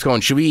by, she keeps going,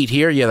 should we eat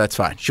here? Yeah, that's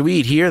fine. Should we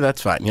eat here?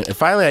 That's fine. And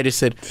finally, I just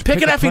said,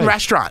 pick an effing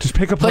restaurant. Just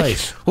pick a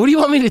place. Like, what do you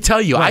want me to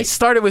tell you? Right. I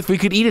started with, we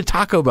could eat at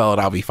Taco Bell and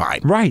I'll be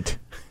fine. Right.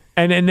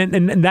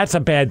 And that's a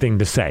bad thing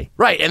to say.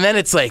 Right. And then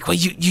it's like, well,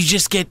 you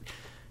just get...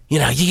 you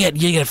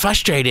get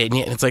frustrated.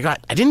 And it's like,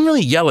 I didn't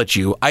really yell at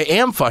you. I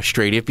am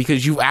frustrated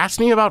because you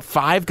asked me about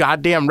 5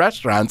 goddamn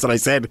restaurants, and I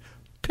said,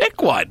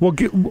 pick one. Well,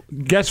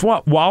 guess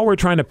what? While we're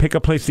trying to pick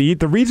a place to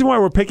eat, the reason why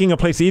we're picking a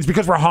place to eat is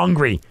because we're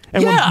hungry.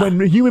 And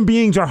when human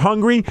beings are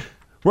hungry,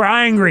 we're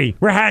angry.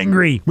 We're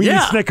hangry. We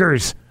eat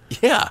Snickers.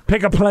 Yeah.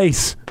 Pick a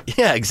place.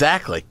 Yeah,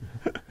 exactly.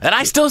 And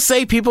I still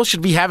say people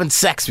should be having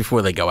sex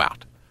before they go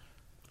out.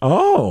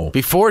 Oh.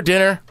 Before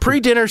dinner,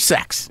 pre-dinner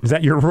sex. Is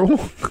that your rule?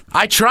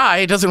 I try.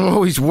 It doesn't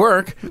always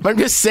work. But I'm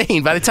just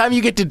saying, by the time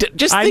you get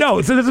to... I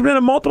know. So there's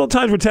been multiple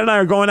times where Ted and I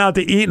are going out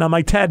to eat, and I'm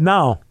like, Ted,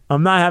 no.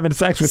 I'm not having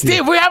sex with you.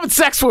 Steve, we're having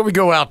sex before we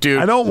go out, dude.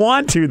 I don't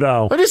want to,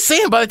 though. I'm just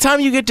saying, by the time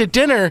you get to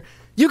dinner,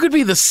 you could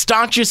be the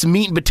staunchest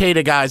meat and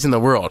potato guys in the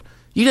world.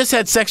 You just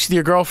had sex with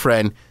your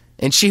girlfriend,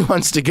 and she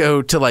wants to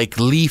go to, like,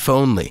 leaf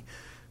only.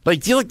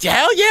 Like, you're like,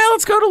 hell yeah,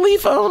 let's go to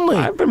leaf only.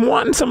 I've been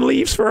wanting some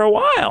leaves for a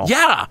while.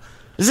 Yeah.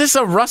 Is this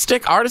a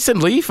rustic artisan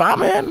leaf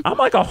I'm in? I'm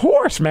like a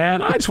horse,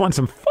 man. I just want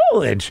some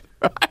foliage.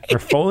 Right. Or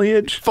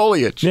foliage?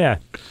 Foliage. Yeah.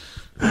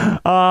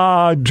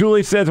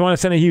 Julie says, I want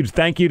to send a huge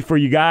thank you for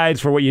you guys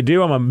for what you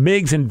do. I'm a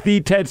Migs and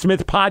the Ted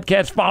Smith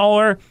podcast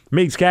follower.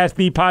 MegaCast,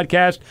 the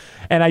podcast.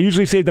 And I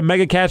usually save the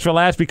MegaCast for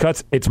last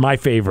because it's my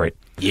favorite.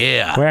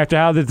 Yeah. Well, after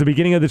how the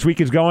beginning of this week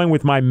is going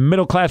with my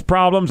middle-class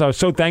problems, I was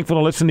so thankful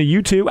to listen to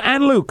you two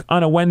and Luke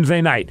on a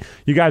Wednesday night.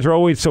 You guys are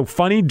always so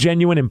funny,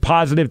 genuine, and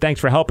positive. Thanks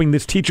for helping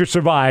this teacher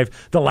survive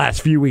the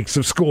last few weeks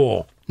of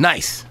school.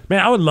 Nice. Man,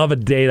 I would love a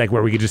day like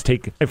where we could just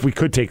if we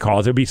could take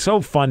calls. It would be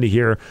so fun to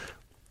hear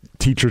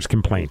teachers'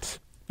 complaints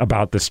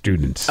about the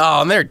students.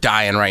 Oh, and they're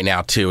dying right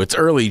now, too. It's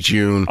early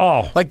June.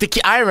 Oh. Like,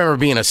 I remember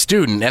being a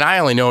student, and I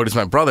only know it as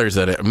my brother's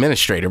an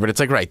administrator, but it's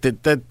like, right,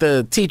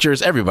 the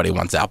teachers, everybody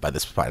wants out by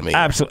this point.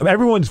 Absolutely.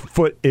 Everyone's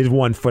foot is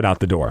 1 foot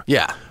out the door.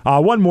 Yeah.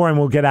 One more, and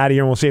we'll get out of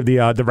here, and we'll save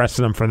the rest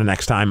of them for the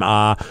next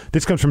time.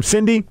 This comes from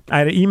Cindy. I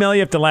had to email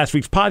you after last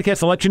week's podcast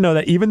to let you know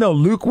that even though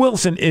Luke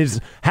Wilson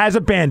has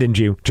abandoned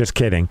you, just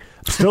kidding,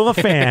 I'm still a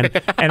fan,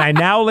 and I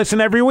now listen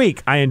every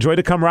week. I enjoy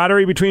the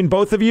camaraderie between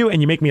both of you, and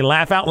you make me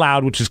laugh out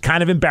loud, which is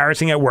kind of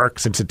embarrassing at work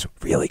since it's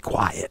really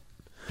quiet.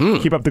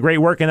 Keep up the great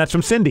work, and that's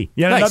from Cindy.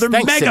 Yet another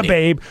mega Cindy.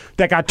 babe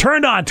that got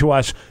turned on to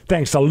us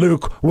thanks to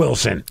Luke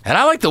Wilson. And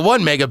I like the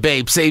one mega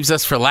babe saves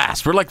us for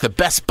last. We're like the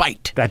best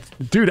bite.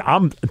 Dude,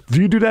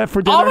 do you do that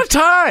for dinner? All the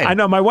time. I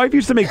know. My wife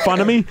used to make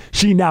fun of me.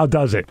 She now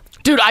does it.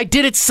 Dude, I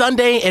did it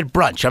Sunday at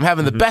brunch. I'm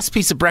having the best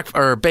piece of breakfast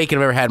or bacon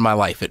I've ever had in my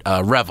life at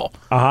Revel.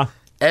 Uh-huh.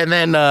 And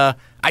then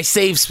I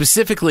saved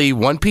specifically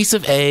one piece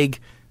of egg,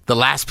 the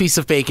last piece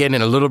of bacon,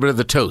 and a little bit of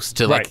the toast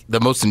to like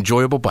the most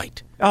enjoyable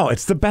bite. Oh,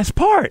 it's the best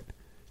part.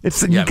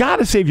 You got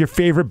to save your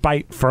favorite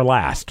bite for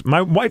last.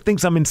 My wife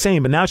thinks I'm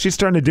insane, but now she's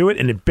starting to do it,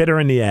 and it bit her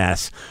in the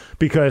ass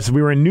because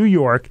we were in New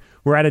York.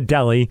 We're at a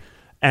deli,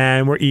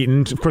 and we're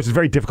eating. Of course, it's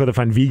very difficult to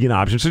find vegan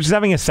options. So she's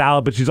having a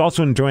salad, but she's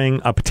also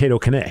enjoying a potato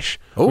knish.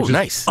 Oh,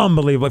 nice.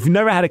 Unbelievable. If you've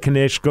never had a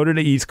knish, go to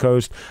the East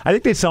Coast. I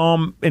think they sell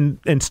them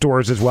in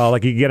stores as well.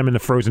 Like you can get them in the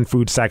frozen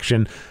food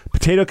section.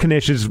 Potato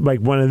knish is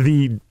like one of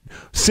the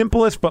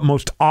simplest but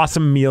most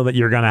awesome meal that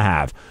you're going to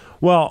have.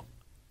 Well,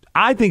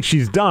 I think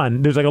she's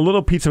done. There's like a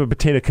little piece of a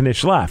potato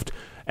knish left.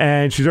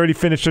 And she's already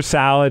finished her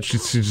salad.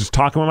 She's just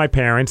talking with my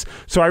parents.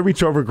 So I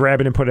reach over,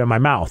 grab it, and put it in my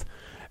mouth.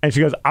 And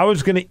she goes, I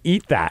was going to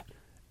eat that.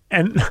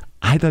 And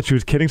I thought she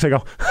was kidding. So I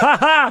go, ha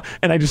ha.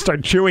 And I just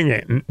start chewing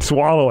it and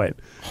swallow it.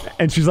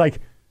 And she's like,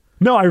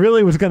 no, I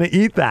really was going to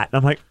eat that. And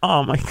I'm like,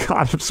 oh my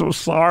God, I'm so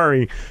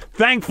sorry.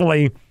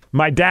 Thankfully,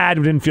 my dad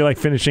didn't feel like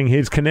finishing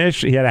his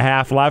knish. He had a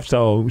half left.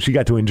 So she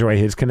got to enjoy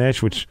his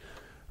knish, which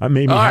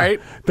made me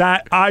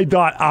that I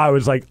thought I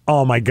was like,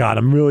 oh my God,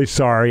 I'm really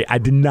sorry. I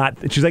did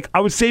not. She's like, I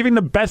was saving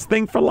the best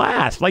thing for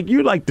last, like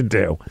you like to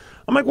do.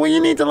 I'm like, well,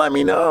 you need to let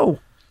me know.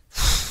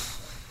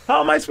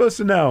 How am I supposed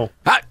to know?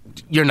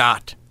 You're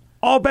not.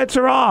 All bets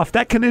are off.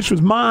 That knish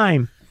was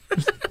mine.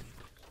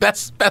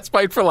 Best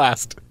bite for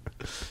last.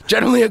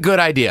 Generally a good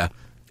idea.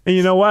 And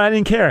you know what? I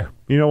didn't care.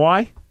 You know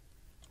why?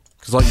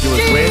 Because all you do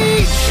is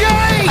win.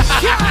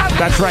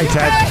 That's right,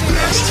 Ted.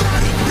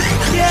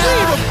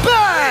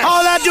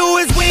 All I do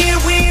is win,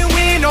 win,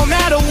 win. no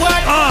matter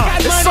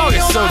what. This song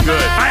is so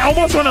good. I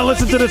almost want to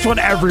listen to this one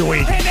every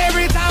week. And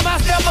every time I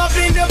step up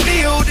in the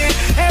building,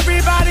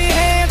 everybody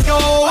hands go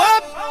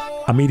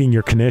up. I'm eating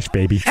your knish,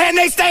 baby. And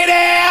they stay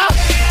there.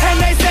 And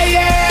they say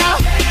yeah.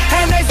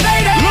 And they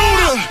stay there.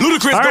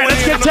 Ludacris. All right,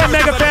 let's get 10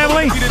 Mega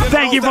Family.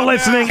 Thank you for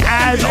listening,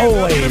 as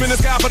always. In the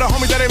sky for the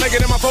homies that ain't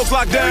making it, my folks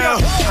locked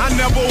down. I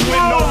never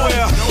went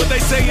nowhere. What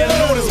they say in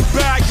Luda's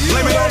back.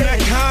 Blame it on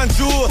that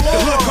contour. The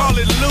hood call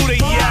it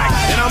Luda Yak.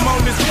 And I'm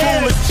on this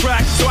foolish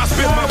track, so I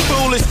spit my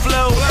foolish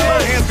flow.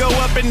 My hands go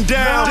up and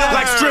down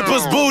like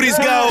strippers' booties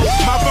go.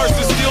 My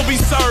verses still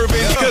be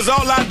serving, cause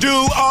all I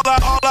do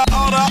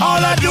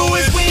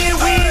is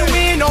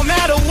win, no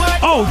matter what.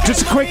 Oh,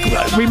 just a quick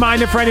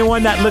reminder for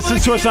anyone that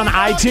listens to us on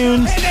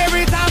iTunes.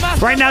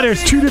 Right now,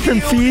 there's 2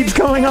 different feeds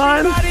going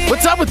on.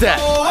 What's up with that?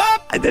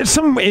 There's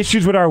some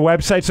issues with our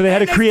website, so they had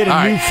to create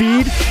a new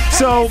feed.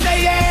 So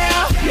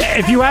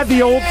if you have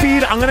the old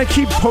feed, I'm going to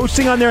keep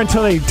posting on there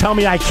until they tell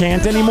me I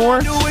can't anymore.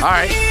 All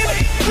right.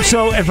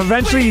 So if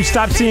eventually you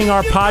stop seeing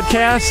our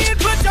podcast,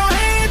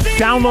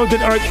 download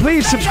it, or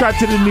please subscribe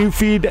to the new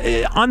feed.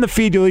 On the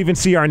feed, you'll even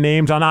see our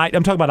names on I'm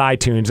talking about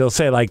iTunes. It'll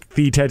say like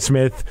The Ted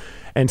Smith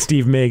and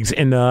Steve Miggs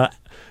in the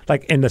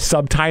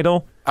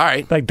subtitle. All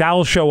right. Like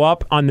that'll show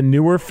up on the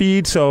newer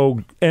feed.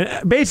 So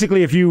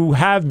basically, if you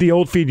have the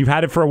old feed, you've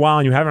had it for a while,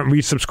 and you haven't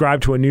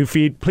resubscribed to a new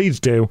feed, please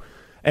do.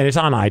 And it's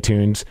on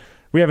iTunes.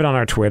 We have it on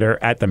our Twitter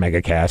at the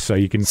MegaCast, so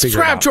you can figure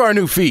it out. Subscribe to our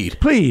new feed.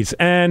 Please,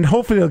 and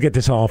hopefully they'll get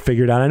this all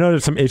figured out. I know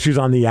there's some issues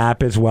on the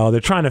app as well. They're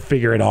trying to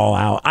figure it all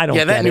out. I don't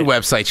get it. Yeah, that new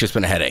website's just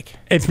been a headache.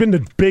 It's been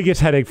the biggest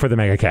headache for the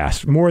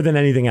MegaCast, more than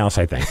anything else,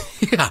 I think.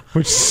 Yeah.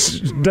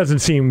 Which doesn't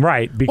seem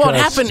right. Because Well,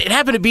 it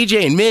happened to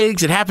BJ and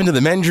Miggs. It happened to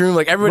the men's room.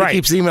 Like, everybody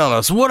keeps emailing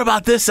us, what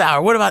about this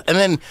hour? What about... And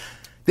then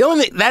the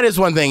only thing... That is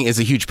one thing is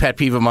a huge pet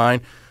peeve of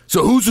mine.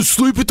 So who's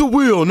asleep at the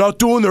wheel, not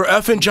doing their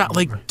effing job?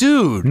 Like,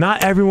 dude.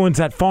 Not everyone's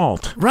at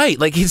fault. Right.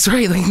 Like, it's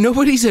right. Like,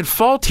 nobody's at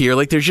fault here.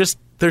 Like, there's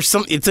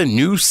some... It's a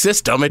new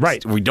system.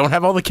 Right. We don't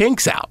have all the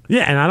kinks out.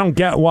 Yeah, and I don't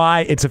get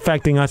why it's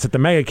affecting us at the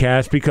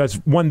MegaCast, because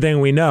one thing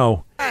we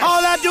know...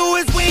 All I do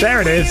is win.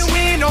 There it is.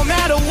 Win, no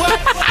matter what.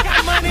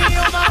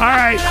 All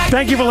right.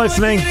 Thank you for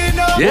listening.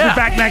 We'll be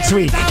back next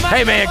week.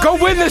 Hey, man, go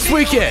win this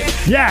weekend.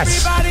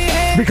 Yes,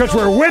 because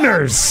we're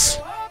winners.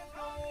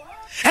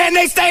 And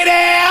they stay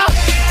there.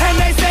 And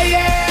they say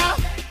yeah.